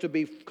for us to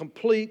be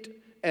complete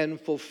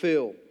and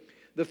fulfilled.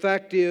 The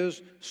fact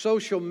is,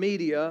 social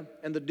media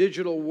and the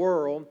digital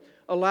world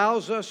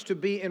allows us to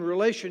be in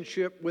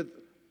relationship with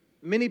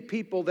many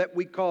people that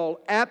we call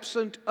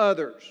absent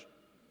others.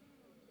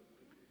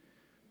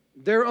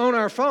 They're on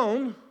our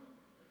phone,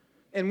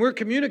 and we're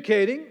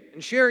communicating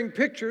and sharing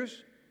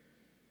pictures,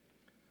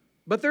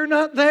 but they're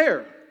not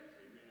there.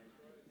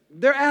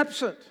 They're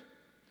absent.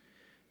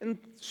 And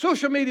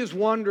social media is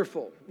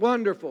wonderful,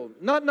 wonderful.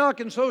 Not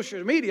knocking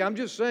social media, I'm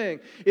just saying,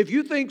 if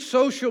you think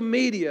social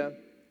media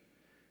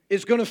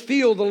is going to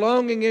feel the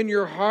longing in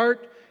your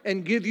heart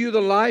and give you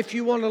the life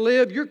you want to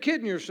live, you're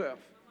kidding yourself.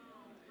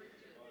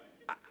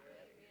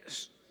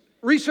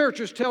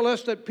 Researchers tell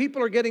us that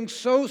people are getting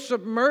so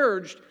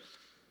submerged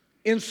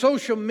in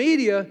social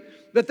media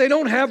that they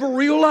don't have a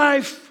real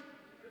life.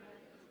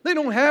 They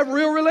don't have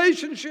real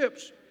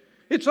relationships.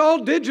 It's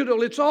all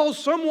digital. It's all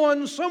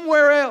someone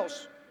somewhere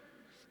else.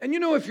 And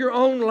if you're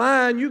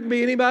online, you can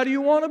be anybody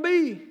you want to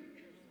be.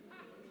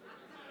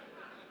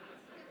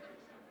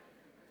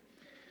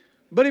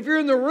 But if you're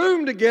in the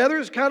room together,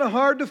 it's kind of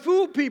hard to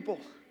fool people.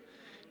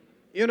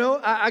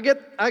 I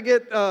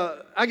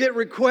get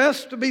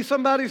requests to be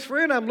somebody's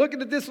friend. I'm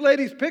looking at this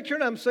lady's picture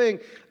and I'm saying,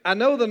 I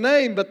know the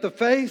name, but the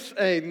face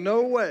ain't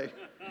no way.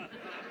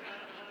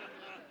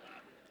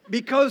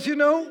 Because,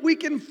 we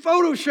can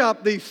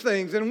Photoshop these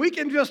things and we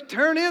can just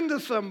turn into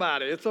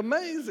somebody. It's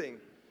amazing.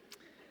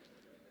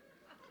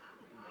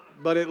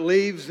 But it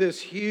leaves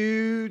this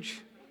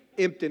huge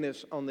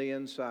emptiness on the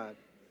inside.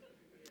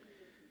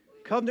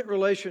 Covenant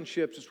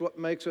relationships is what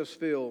makes us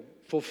feel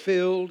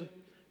fulfilled,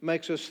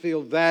 makes us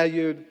feel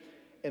valued,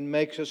 and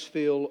makes us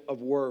feel of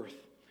worth.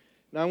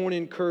 Now, I want to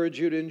encourage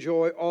you to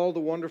enjoy all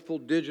the wonderful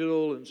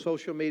digital and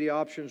social media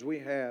options we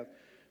have,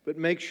 but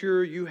make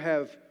sure you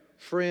have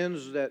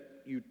friends that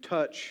you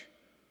touch,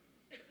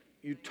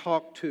 you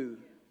talk to,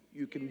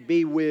 you can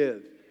be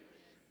with.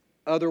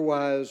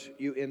 Otherwise,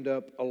 you end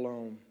up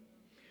alone.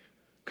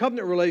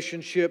 Covenant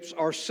relationships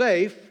are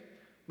safe,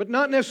 but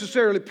not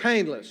necessarily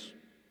painless.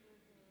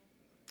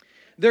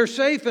 They're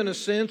safe in a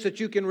sense that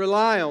you can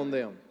rely on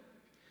them.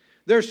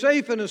 They're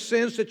safe in a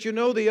sense that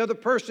the other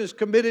person is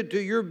committed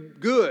to your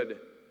good.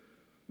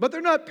 But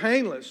they're not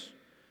painless.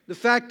 The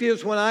fact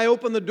is, when I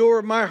open the door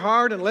of my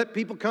heart and let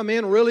people come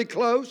in really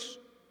close,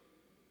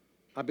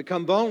 I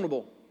become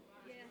vulnerable.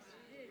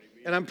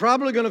 And I'm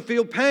probably going to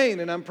feel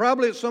pain, and I'm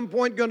probably at some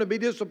point going to be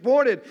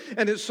disappointed.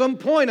 And at some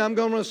point, I'm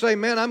going to say,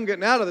 man, I'm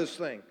getting out of this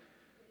thing.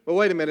 But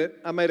wait a minute,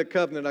 I made a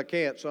covenant, I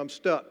can't, so I'm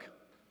stuck.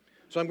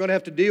 So I'm going to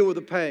have to deal with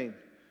the pain.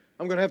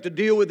 I'm going to have to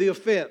deal with the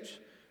offense.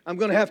 I'm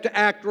going to have to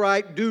act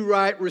right, do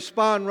right,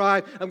 respond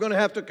right. I'm going to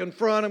have to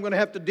confront. I'm going to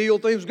have to deal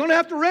with things. I'm going to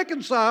have to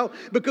reconcile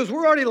because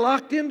we're already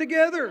locked in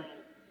together.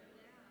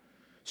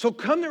 So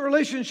covenant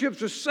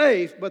relationships are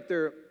safe, but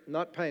they're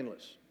not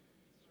painless.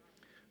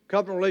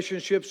 Covenant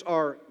relationships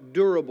are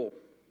durable.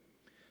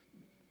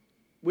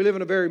 We live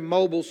in a very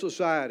mobile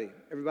society.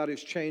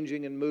 Everybody's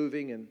changing and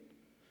moving, and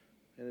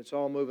it's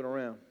all moving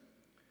around.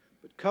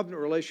 But covenant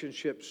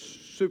relationships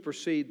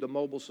supersede the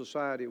mobile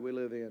society we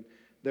live in.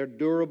 They're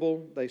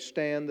durable, they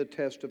stand the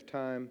test of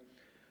time,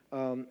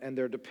 and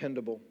they're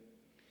dependable.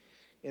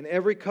 In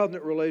every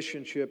covenant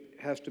relationship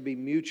has to be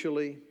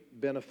mutually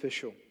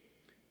beneficial,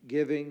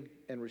 giving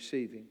and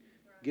receiving,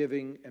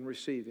 giving and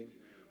receiving.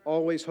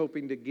 Always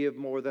hoping to give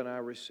more than I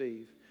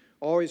receive.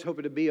 Always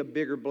hoping to be a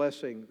bigger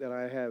blessing than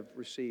I have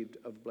received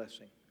of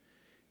blessing.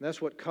 And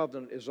that's what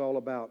covenant is all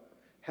about,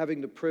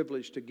 having the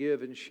privilege to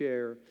give and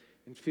share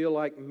and feel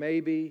like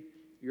maybe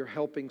you're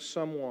helping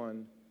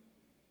someone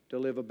to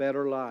live a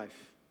better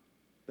life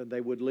than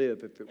they would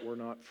live if it were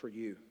not for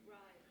you. Right.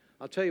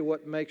 I'll tell you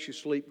what makes you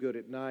sleep good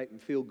at night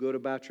and feel good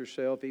about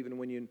yourself, even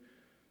when you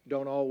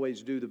don't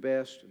always do the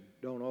best and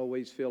don't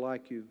always feel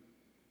like you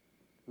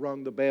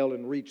rung the bell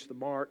and reached the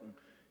mark,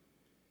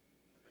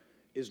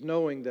 is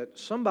knowing that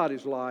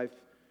somebody's life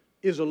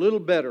is a little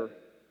better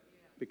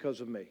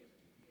because of me.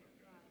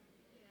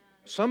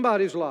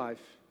 Somebody's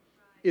life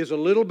is a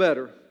little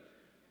better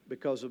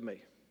because of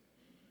me.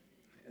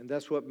 And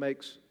that's what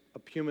makes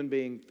a human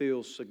being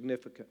feel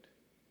significant.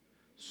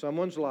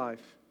 Someone's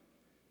life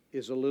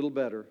is a little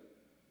better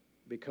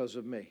because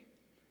of me.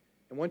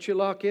 And once you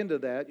lock into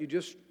that, you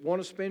just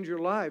want to spend your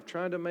life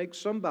trying to make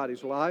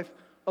somebody's life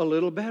a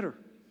little better.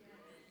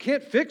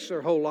 Can't fix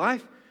their whole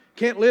life,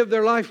 can't live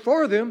their life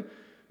for them,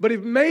 but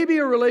if maybe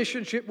a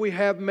relationship we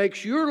have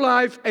makes your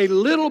life a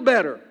little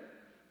better,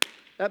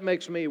 that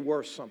makes me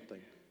worth something.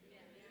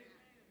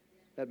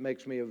 That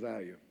makes me of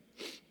value.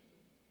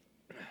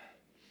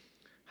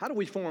 How do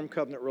we form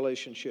covenant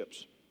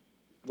relationships?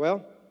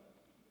 Well,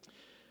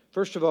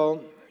 first of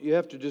all, you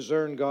have to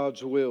discern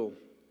God's will.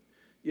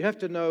 You have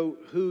to know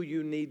who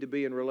you need to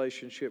be in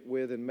relationship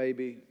with and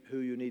maybe who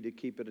you need to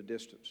keep at a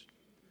distance.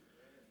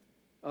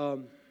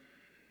 You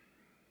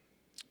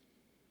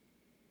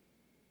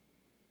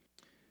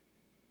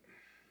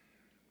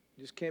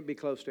just can't be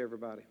close to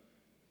everybody.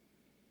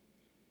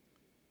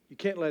 You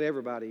can't let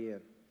everybody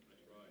in.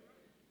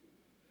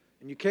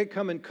 And you can't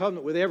come in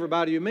covenant with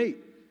everybody you meet.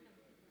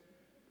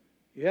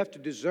 You have to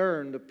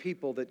discern the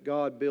people that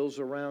God builds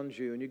around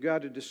you. And you've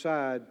got to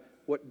decide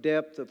what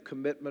depth of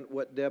commitment,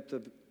 what depth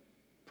of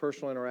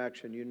personal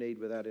interaction you need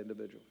with that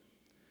individual.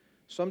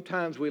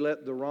 Sometimes we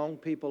let the wrong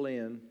people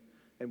in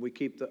and we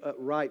keep the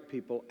right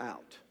people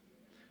out.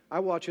 I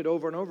watch it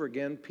over and over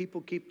again. People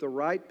keep the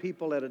right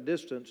people at a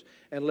distance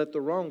and let the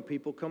wrong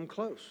people come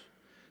close.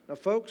 Now,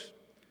 folks,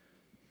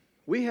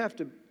 we have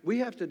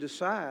to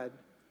decide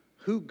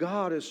who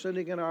God is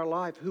sending in our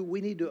life, who we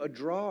need to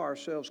draw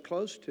ourselves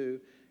close to,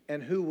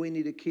 and who we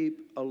need to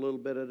keep a little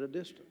bit at a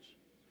distance.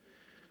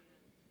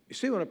 You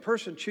see, when a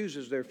person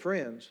chooses their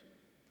friends,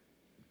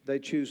 they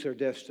choose their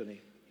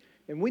destiny.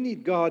 And we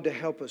need God to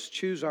help us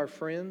choose our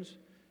friends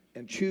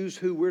and choose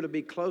who we're to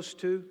be close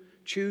to,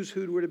 choose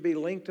who we're to be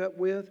linked up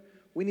with.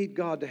 We need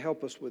God to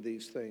help us with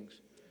these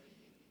things.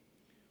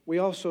 We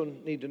also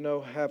need to know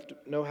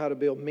how to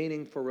build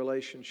meaningful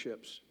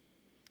relationships.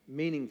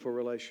 Meaningful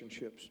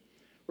relationships.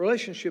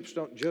 Relationships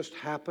don't just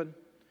happen.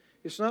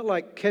 It's not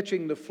like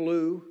catching the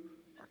flu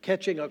or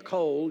catching a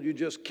cold. You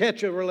just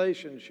catch a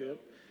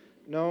relationship.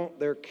 No,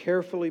 they're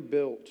carefully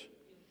built,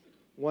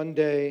 one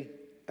day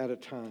at a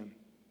time.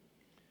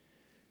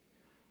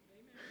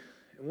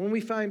 And when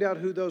we find out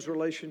who those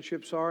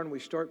relationships are and we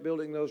start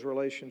building those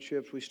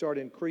relationships, we start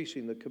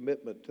increasing the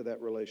commitment to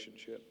that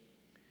relationship.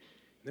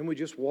 Then we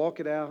just walk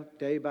it out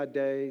day by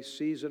day,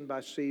 season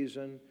by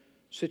season,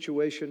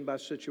 situation by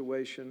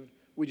situation.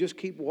 We just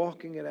keep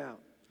walking it out.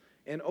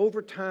 And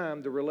over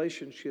time, the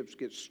relationships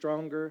get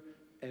stronger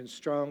and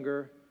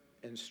stronger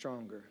and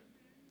stronger.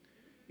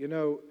 You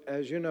know,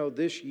 as you know,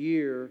 this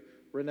year,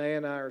 Renee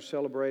and I are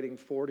celebrating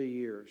 40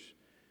 years.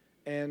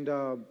 And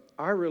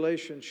our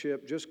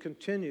relationship just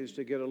continues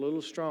to get a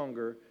little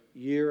stronger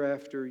year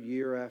after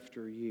year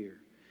after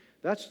year.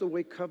 That's the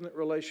way covenant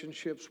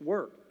relationships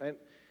work.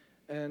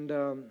 And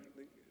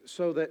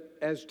so that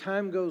as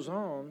time goes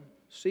on,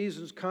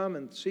 seasons come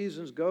and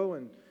seasons go,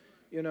 and,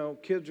 you know,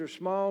 kids are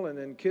small, and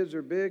then kids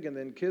are big, and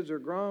then kids are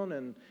grown,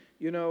 and,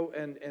 you know,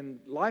 and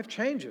life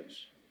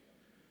changes.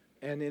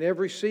 And in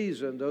every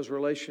season, those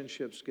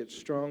relationships get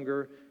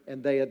stronger,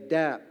 and they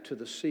adapt to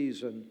the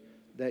season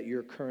that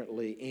you're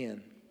currently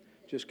in.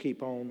 Just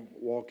keep on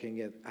walking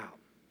it out.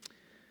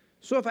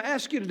 So if I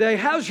ask you today,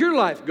 how's your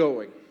life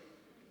going?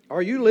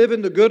 Are you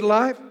living the good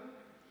life?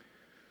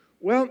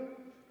 Well,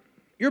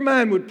 your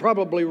mind would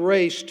probably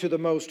race to the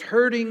most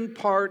hurting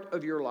part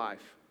of your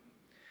life.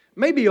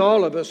 Maybe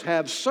all of us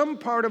have some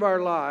part of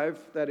our life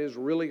that is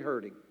really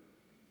hurting.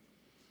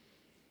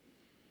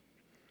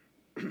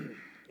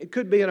 It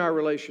could be in our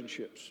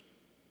relationships.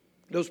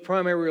 Those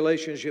primary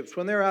relationships,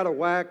 when they're out of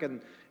whack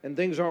and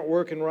things aren't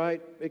working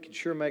right, it can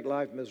sure make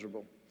life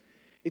miserable.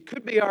 It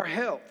could be our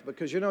health,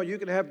 because, you know, you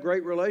can have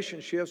great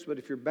relationships, but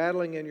if you're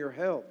battling in your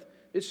health,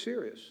 it's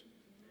serious.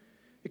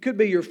 It could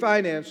be your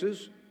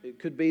finances. It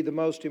could be the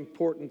most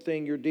important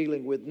thing you're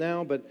dealing with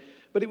now, but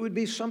it would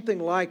be something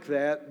like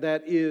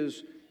that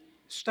is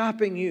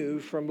stopping you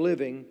from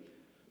living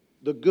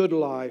the good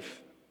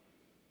life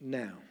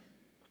now.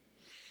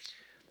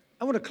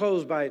 I want to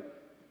close by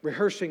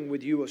rehearsing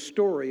with you a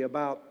story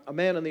about a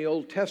man in the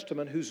Old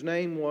Testament whose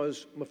name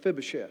was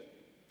Mephibosheth.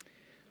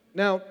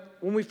 Now,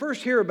 when we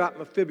first hear about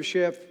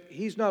Mephibosheth,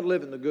 he's not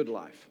living the good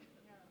life.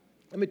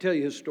 Let me tell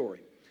you his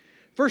story.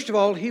 First of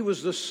all, he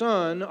was the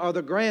son or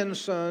the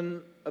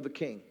grandson of a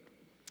king.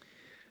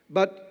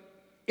 But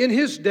in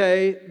his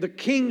day, the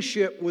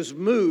kingship was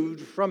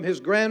moved from his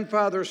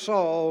grandfather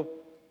Saul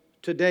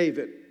to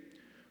David,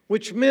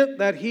 which meant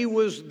that he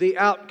was the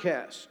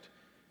outcast.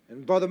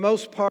 And for the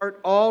most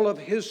part, all of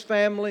his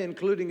family,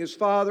 including his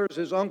fathers,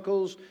 his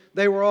uncles,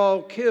 they were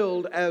all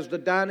killed as the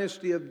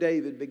dynasty of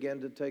David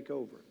began to take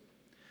over.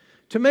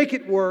 To make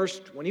it worse,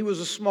 when he was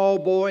a small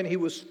boy and he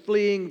was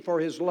fleeing for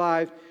his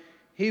life,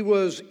 he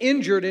was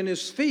injured in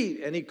his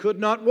feet and he could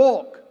not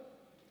walk.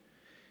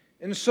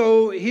 And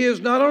so he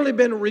has not only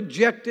been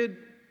rejected,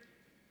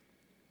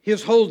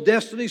 his whole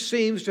destiny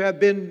seems to have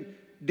been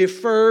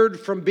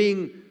deferred from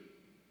being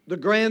the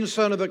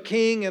grandson of a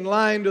king and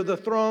line to the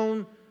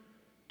throne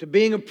to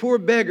being a poor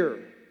beggar,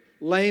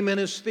 lame in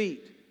his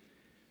feet,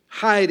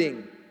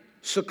 hiding,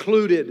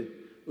 secluded,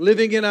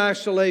 living in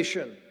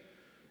isolation,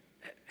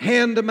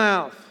 hand to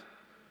mouth,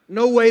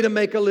 no way to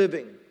make a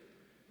living,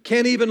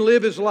 can't even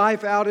live his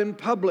life out in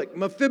public.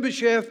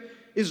 Mephibosheth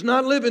is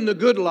not living the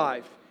good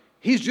life.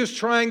 He's just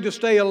trying to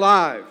stay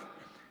alive.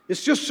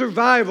 It's just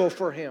survival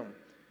for him.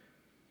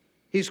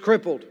 He's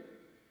crippled.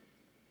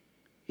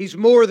 He's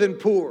more than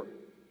poor.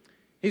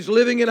 He's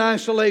living in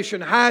isolation,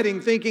 hiding,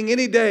 thinking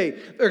any day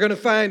they're going to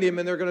find him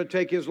and they're going to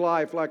take his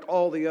life like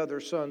all the other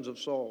sons of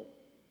Saul.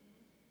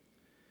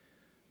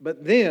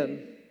 But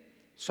then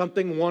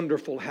something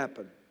wonderful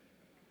happened.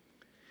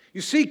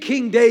 You see,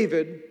 King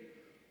David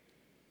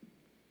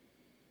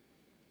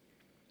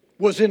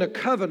was in a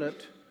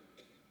covenant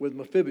with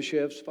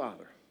Mephibosheth's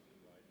father.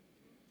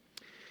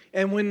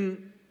 And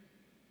when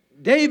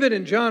David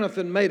and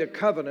Jonathan made a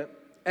covenant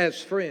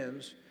as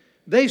friends,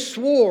 they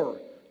swore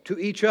to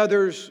each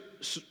other's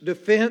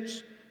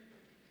defense,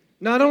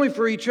 not only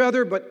for each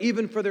other, but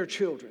even for their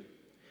children.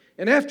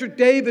 And after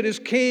David is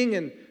king,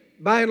 and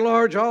by and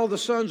large all the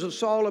sons of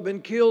Saul have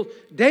been killed,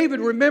 David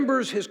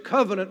remembers his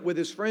covenant with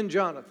his friend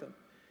Jonathan.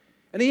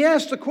 And he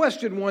asked the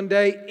question one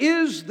day,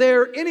 is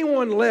there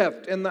anyone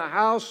left in the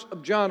house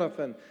of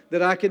Jonathan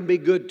that I can be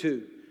good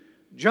to?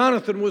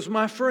 Jonathan was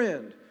my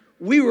friend.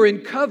 We were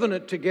in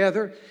covenant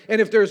together,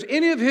 and if there's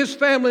any of his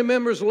family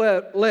members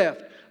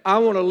left, I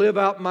want to live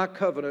out my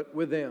covenant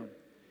with them.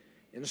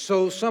 And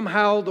so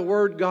somehow the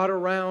word got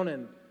around,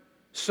 and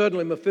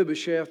suddenly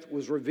Mephibosheth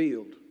was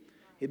revealed.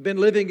 He'd been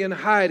living in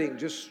hiding,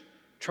 just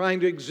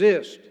trying to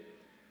exist.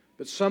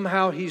 But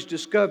somehow he's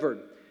discovered,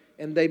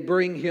 and they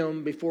bring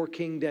him before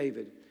King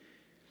David.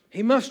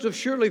 He must have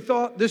surely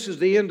thought, this is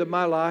the end of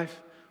my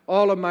life.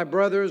 All of my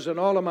brothers and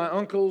all of my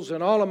uncles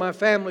and all of my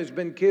family's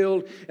been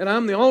killed, and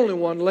I'm the only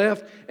one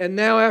left. And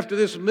now after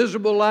this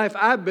miserable life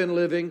I've been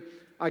living,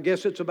 I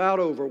guess it's about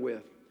over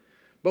with.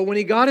 But when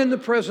he got in the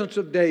presence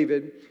of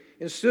David,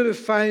 instead of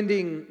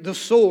finding the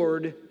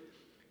sword,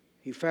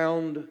 he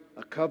found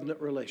a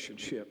covenant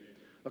relationship.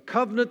 A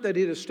covenant that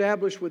he'd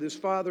established with his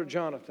father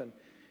Jonathan.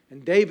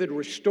 And David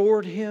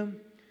restored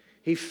him.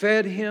 He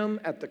fed him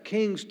at the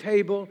king's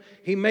table.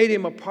 He made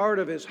him a part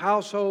of his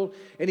household.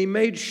 And he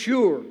made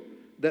sure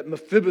that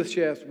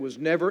Mephibosheth was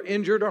never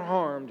injured or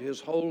harmed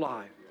his whole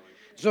life.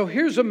 So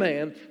here's a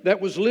man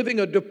that was living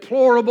a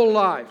deplorable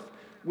life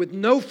with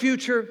no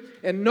future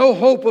and no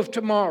hope of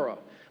tomorrow.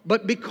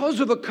 But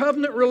because of a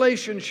covenant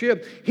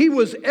relationship, he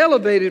was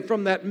elevated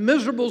from that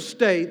miserable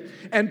state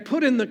and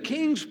put in the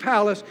king's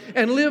palace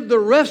and lived the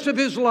rest of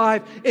his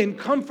life in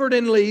comfort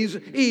and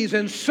ease,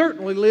 and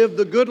certainly lived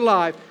the good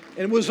life. And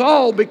it was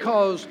all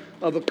because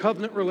of a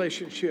covenant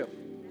relationship.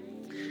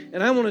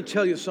 And I want to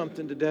tell you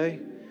something today.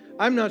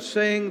 I'm not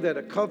saying that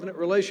a covenant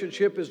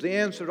relationship is the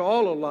answer to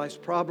all of life's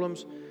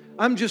problems.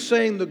 I'm just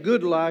saying the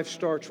good life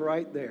starts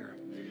right there.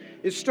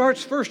 It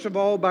starts, first of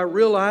all, by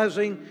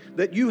realizing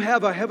that you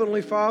have a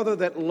Heavenly Father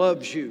that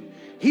loves you.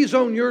 He's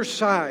on your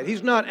side.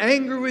 He's not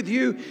angry with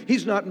you.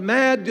 He's not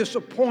mad,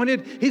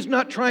 disappointed. He's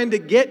not trying to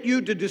get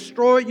you, to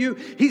destroy you.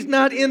 He's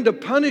not into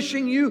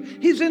punishing you.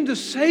 He's into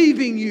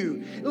saving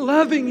you,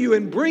 loving you,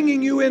 and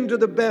bringing you into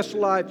the best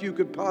life you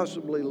could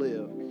possibly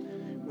live.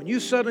 When you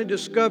suddenly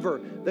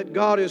discover that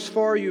God is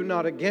for you,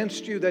 not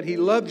against you, that He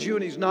loves you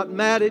and He's not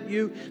mad at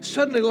you,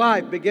 suddenly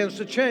life begins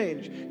to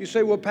change. You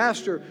say, well,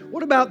 Pastor,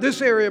 what about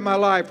this area of my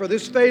life, or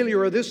this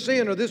failure, or this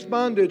sin, or this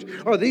bondage,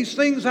 or these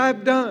things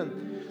I've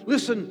done?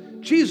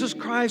 Listen, Jesus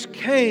Christ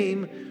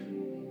came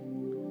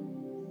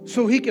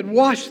so He could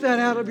wash that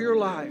out of your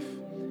life.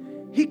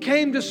 He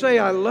came to say,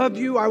 I love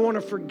you, I want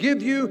to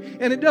forgive you,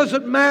 and it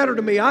doesn't matter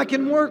to me. I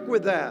can work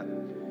with that.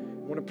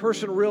 When a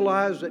person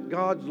realizes that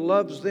God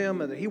loves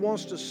them and that He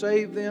wants to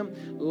save them,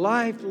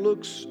 life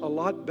looks a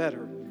lot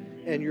better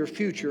and your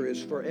future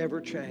is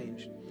forever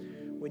changed.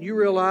 When you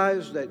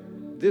realize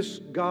that this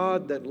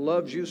God that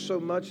loves you so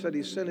much that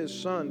He sent His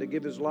Son to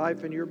give His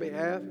life in your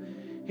behalf,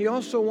 He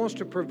also wants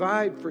to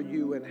provide for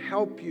you and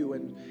help you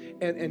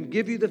and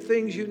give you the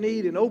things you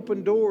need and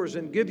open doors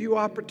and give you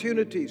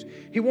opportunities.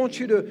 He wants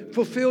you to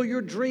fulfill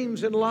your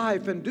dreams in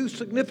life and do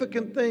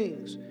significant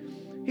things.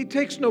 He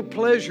takes no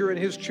pleasure in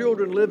His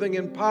children living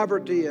in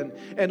poverty and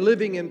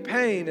living in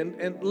pain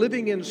and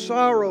living in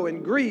sorrow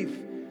and grief.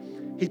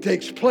 He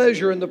takes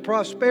pleasure in the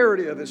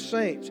prosperity of His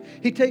saints.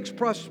 He takes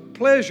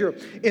pleasure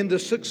in the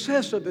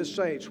success of His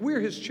saints. We're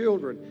His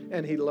children,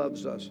 and He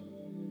loves us.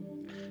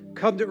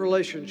 Covenant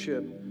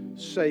relationship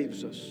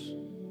saves us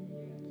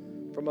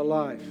from a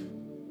life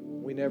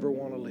we never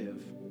want to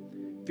live.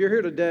 If you're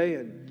here today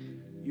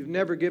and you've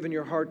never given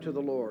your heart to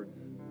the Lord,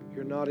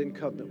 you're not in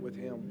covenant with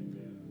Him.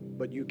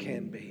 But you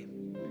can be.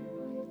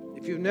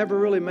 If you've never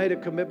really made a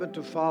commitment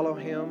to follow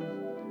Him,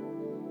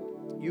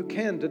 you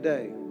can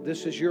today.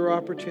 This is your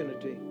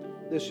opportunity.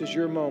 This is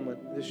your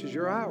moment. This is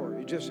your hour.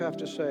 You just have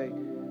to say,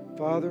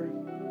 Father,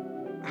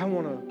 I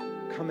want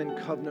to come in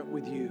covenant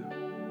with You.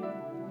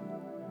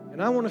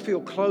 And I want to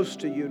feel close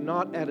to You,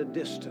 not at a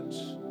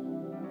distance.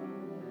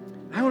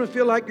 I want to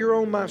feel like You're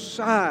on my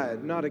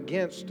side, not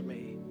against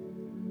me.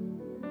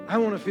 I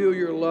want to feel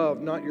Your love,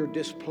 not Your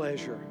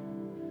displeasure.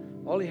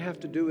 All you have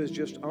to do is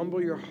just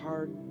humble your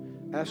heart,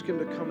 ask Him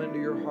to come into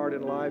your heart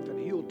and life, and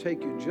He will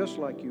take you just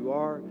like you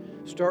are,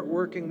 start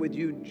working with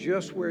you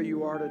just where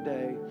you are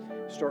today,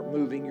 start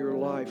moving your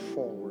life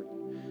forward.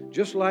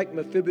 Just like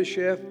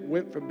Mephibosheth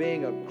went from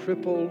being a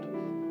crippled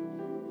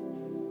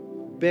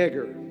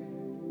beggar,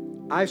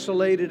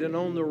 isolated and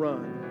on the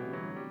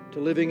run, to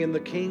living in the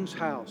king's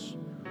house.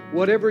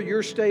 Whatever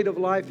your state of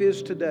life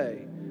is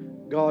today,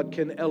 God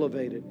can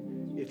elevate it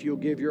if you'll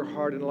give your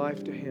heart and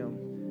life to Him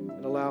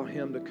and allow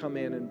Him to come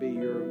in and be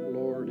your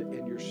Lord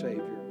and your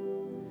Savior.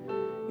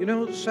 You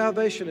know,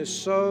 salvation is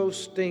so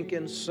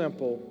stinking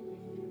simple,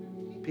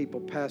 people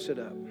pass it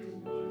up.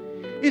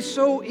 It's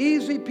so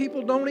easy,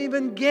 people don't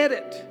even get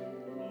it.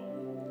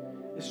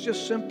 It's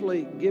just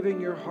simply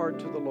giving your heart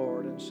to the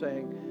Lord and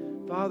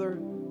saying, Father,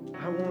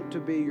 I want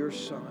to be your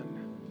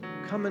son.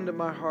 Come into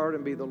my heart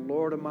and be the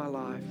Lord of my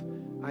life.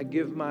 I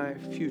give my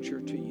future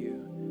to you.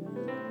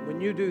 When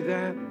you do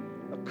that,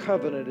 a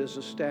covenant is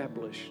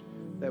established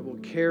that will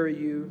carry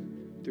you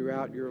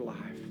throughout your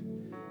life.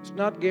 It's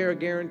not a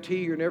guarantee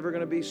you're never going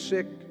to be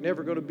sick,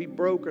 never going to be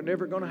broke, or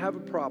never going to have a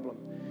problem.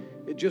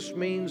 It just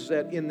means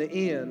that in the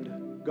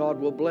end, God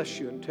will bless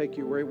you and take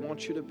you where He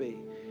wants you to be.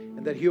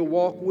 And that He'll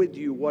walk with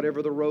you wherever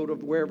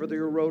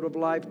your road of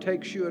life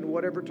takes you, and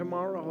whatever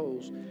tomorrow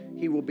holds,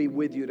 He will be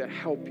with you to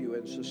help you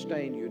and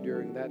sustain you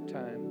during that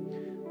time.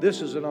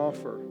 This is an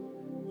offer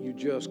you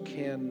just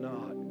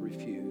cannot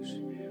refuse.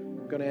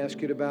 I'm going to ask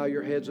you to bow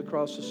your heads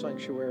across the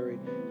sanctuary,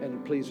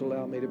 and please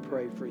allow me to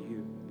pray for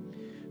you.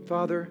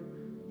 Father,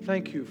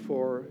 thank you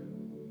for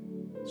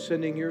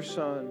sending your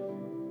Son.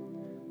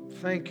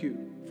 Thank you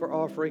for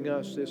offering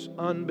us this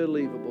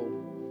unbelievable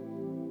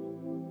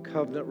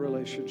covenant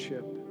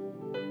relationship.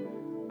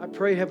 I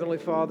pray, Heavenly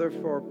Father,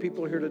 for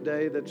people here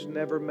today that's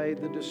never made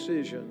the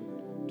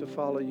decision to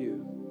follow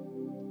you.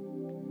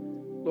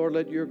 Lord,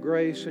 let your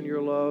grace and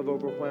your love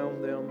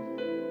overwhelm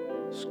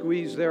them.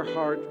 Squeeze their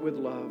heart with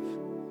love.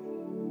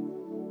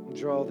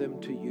 Draw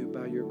them to you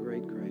by your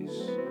great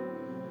grace.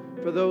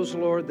 For those,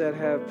 Lord, that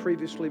have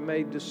previously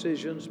made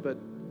decisions but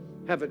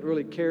haven't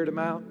really carried them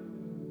out,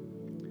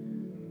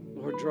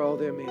 Lord, draw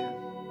them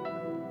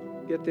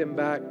in. Get them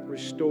back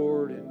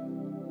restored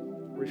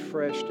and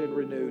refreshed and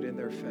renewed in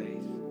their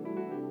faith.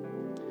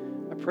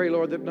 I pray,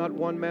 Lord, that not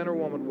one man or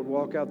woman would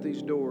walk out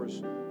these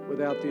doors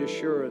without the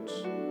assurance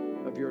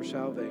of your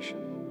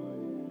salvation.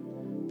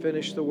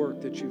 Finish the work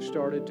that you've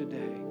started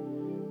today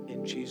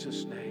in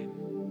Jesus' name.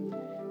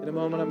 In a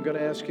moment, I'm going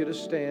to ask you to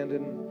stand,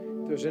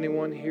 and if there's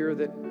anyone here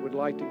that would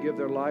like to give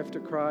their life to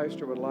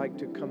Christ or would like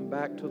to come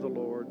back to the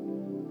Lord,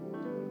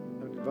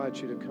 I would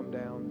invite you to come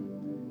down.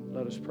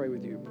 Let us pray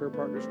with you. Prayer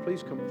partners,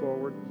 please come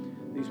forward.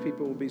 These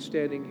people will be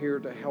standing here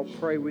to help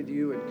pray with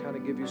you and kind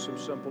of give you some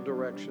simple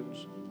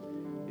directions.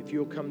 If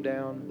you'll come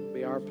down, it'll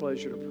be our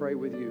pleasure to pray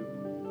with you.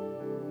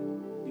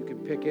 You can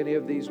pick any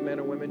of these men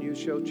or women you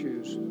shall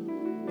choose.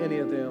 Any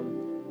of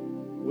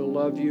them will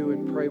love you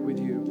and pray with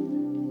you.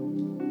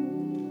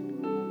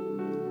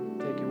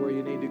 Take you where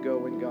you need to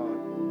go in God.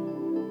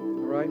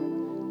 All right?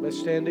 Let's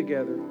stand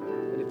together.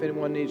 And if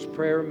anyone needs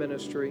prayer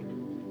ministry,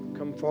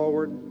 come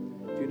forward.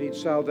 If you need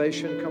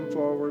salvation, come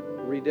forward.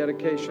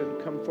 Rededication,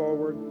 come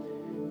forward.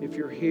 If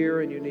you're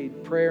here and you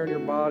need prayer in your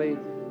body,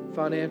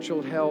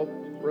 financial help,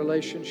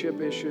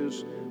 relationship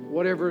issues,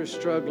 whatever you're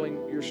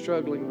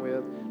struggling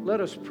with,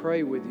 let us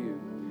pray with you.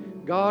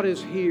 God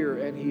is here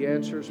and He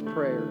answers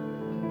prayer.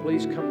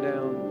 Please come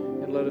down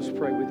and let us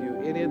pray with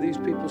you. Any of these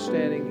people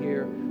standing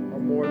here are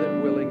more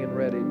than willing and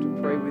ready to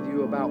pray with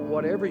you about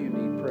whatever you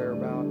need prayer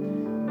about.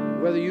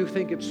 Whether you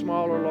think it's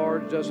small or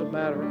large, doesn't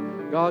matter.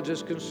 God's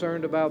as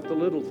concerned about the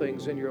little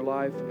things in your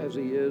life as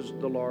He is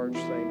the large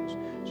things.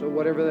 So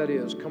whatever that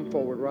is, come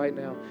forward right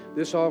now.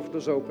 This altar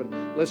is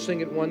open. Let's sing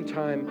it one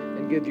time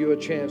and give you a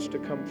chance to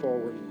come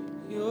forward.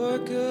 You're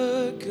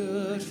good,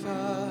 good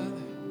Father.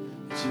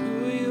 It's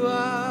who you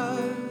are,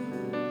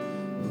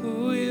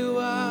 who you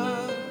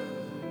are.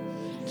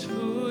 It's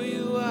who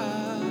you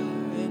are,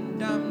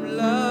 and I'm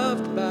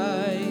loved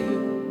by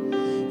you.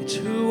 It's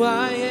who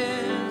I am.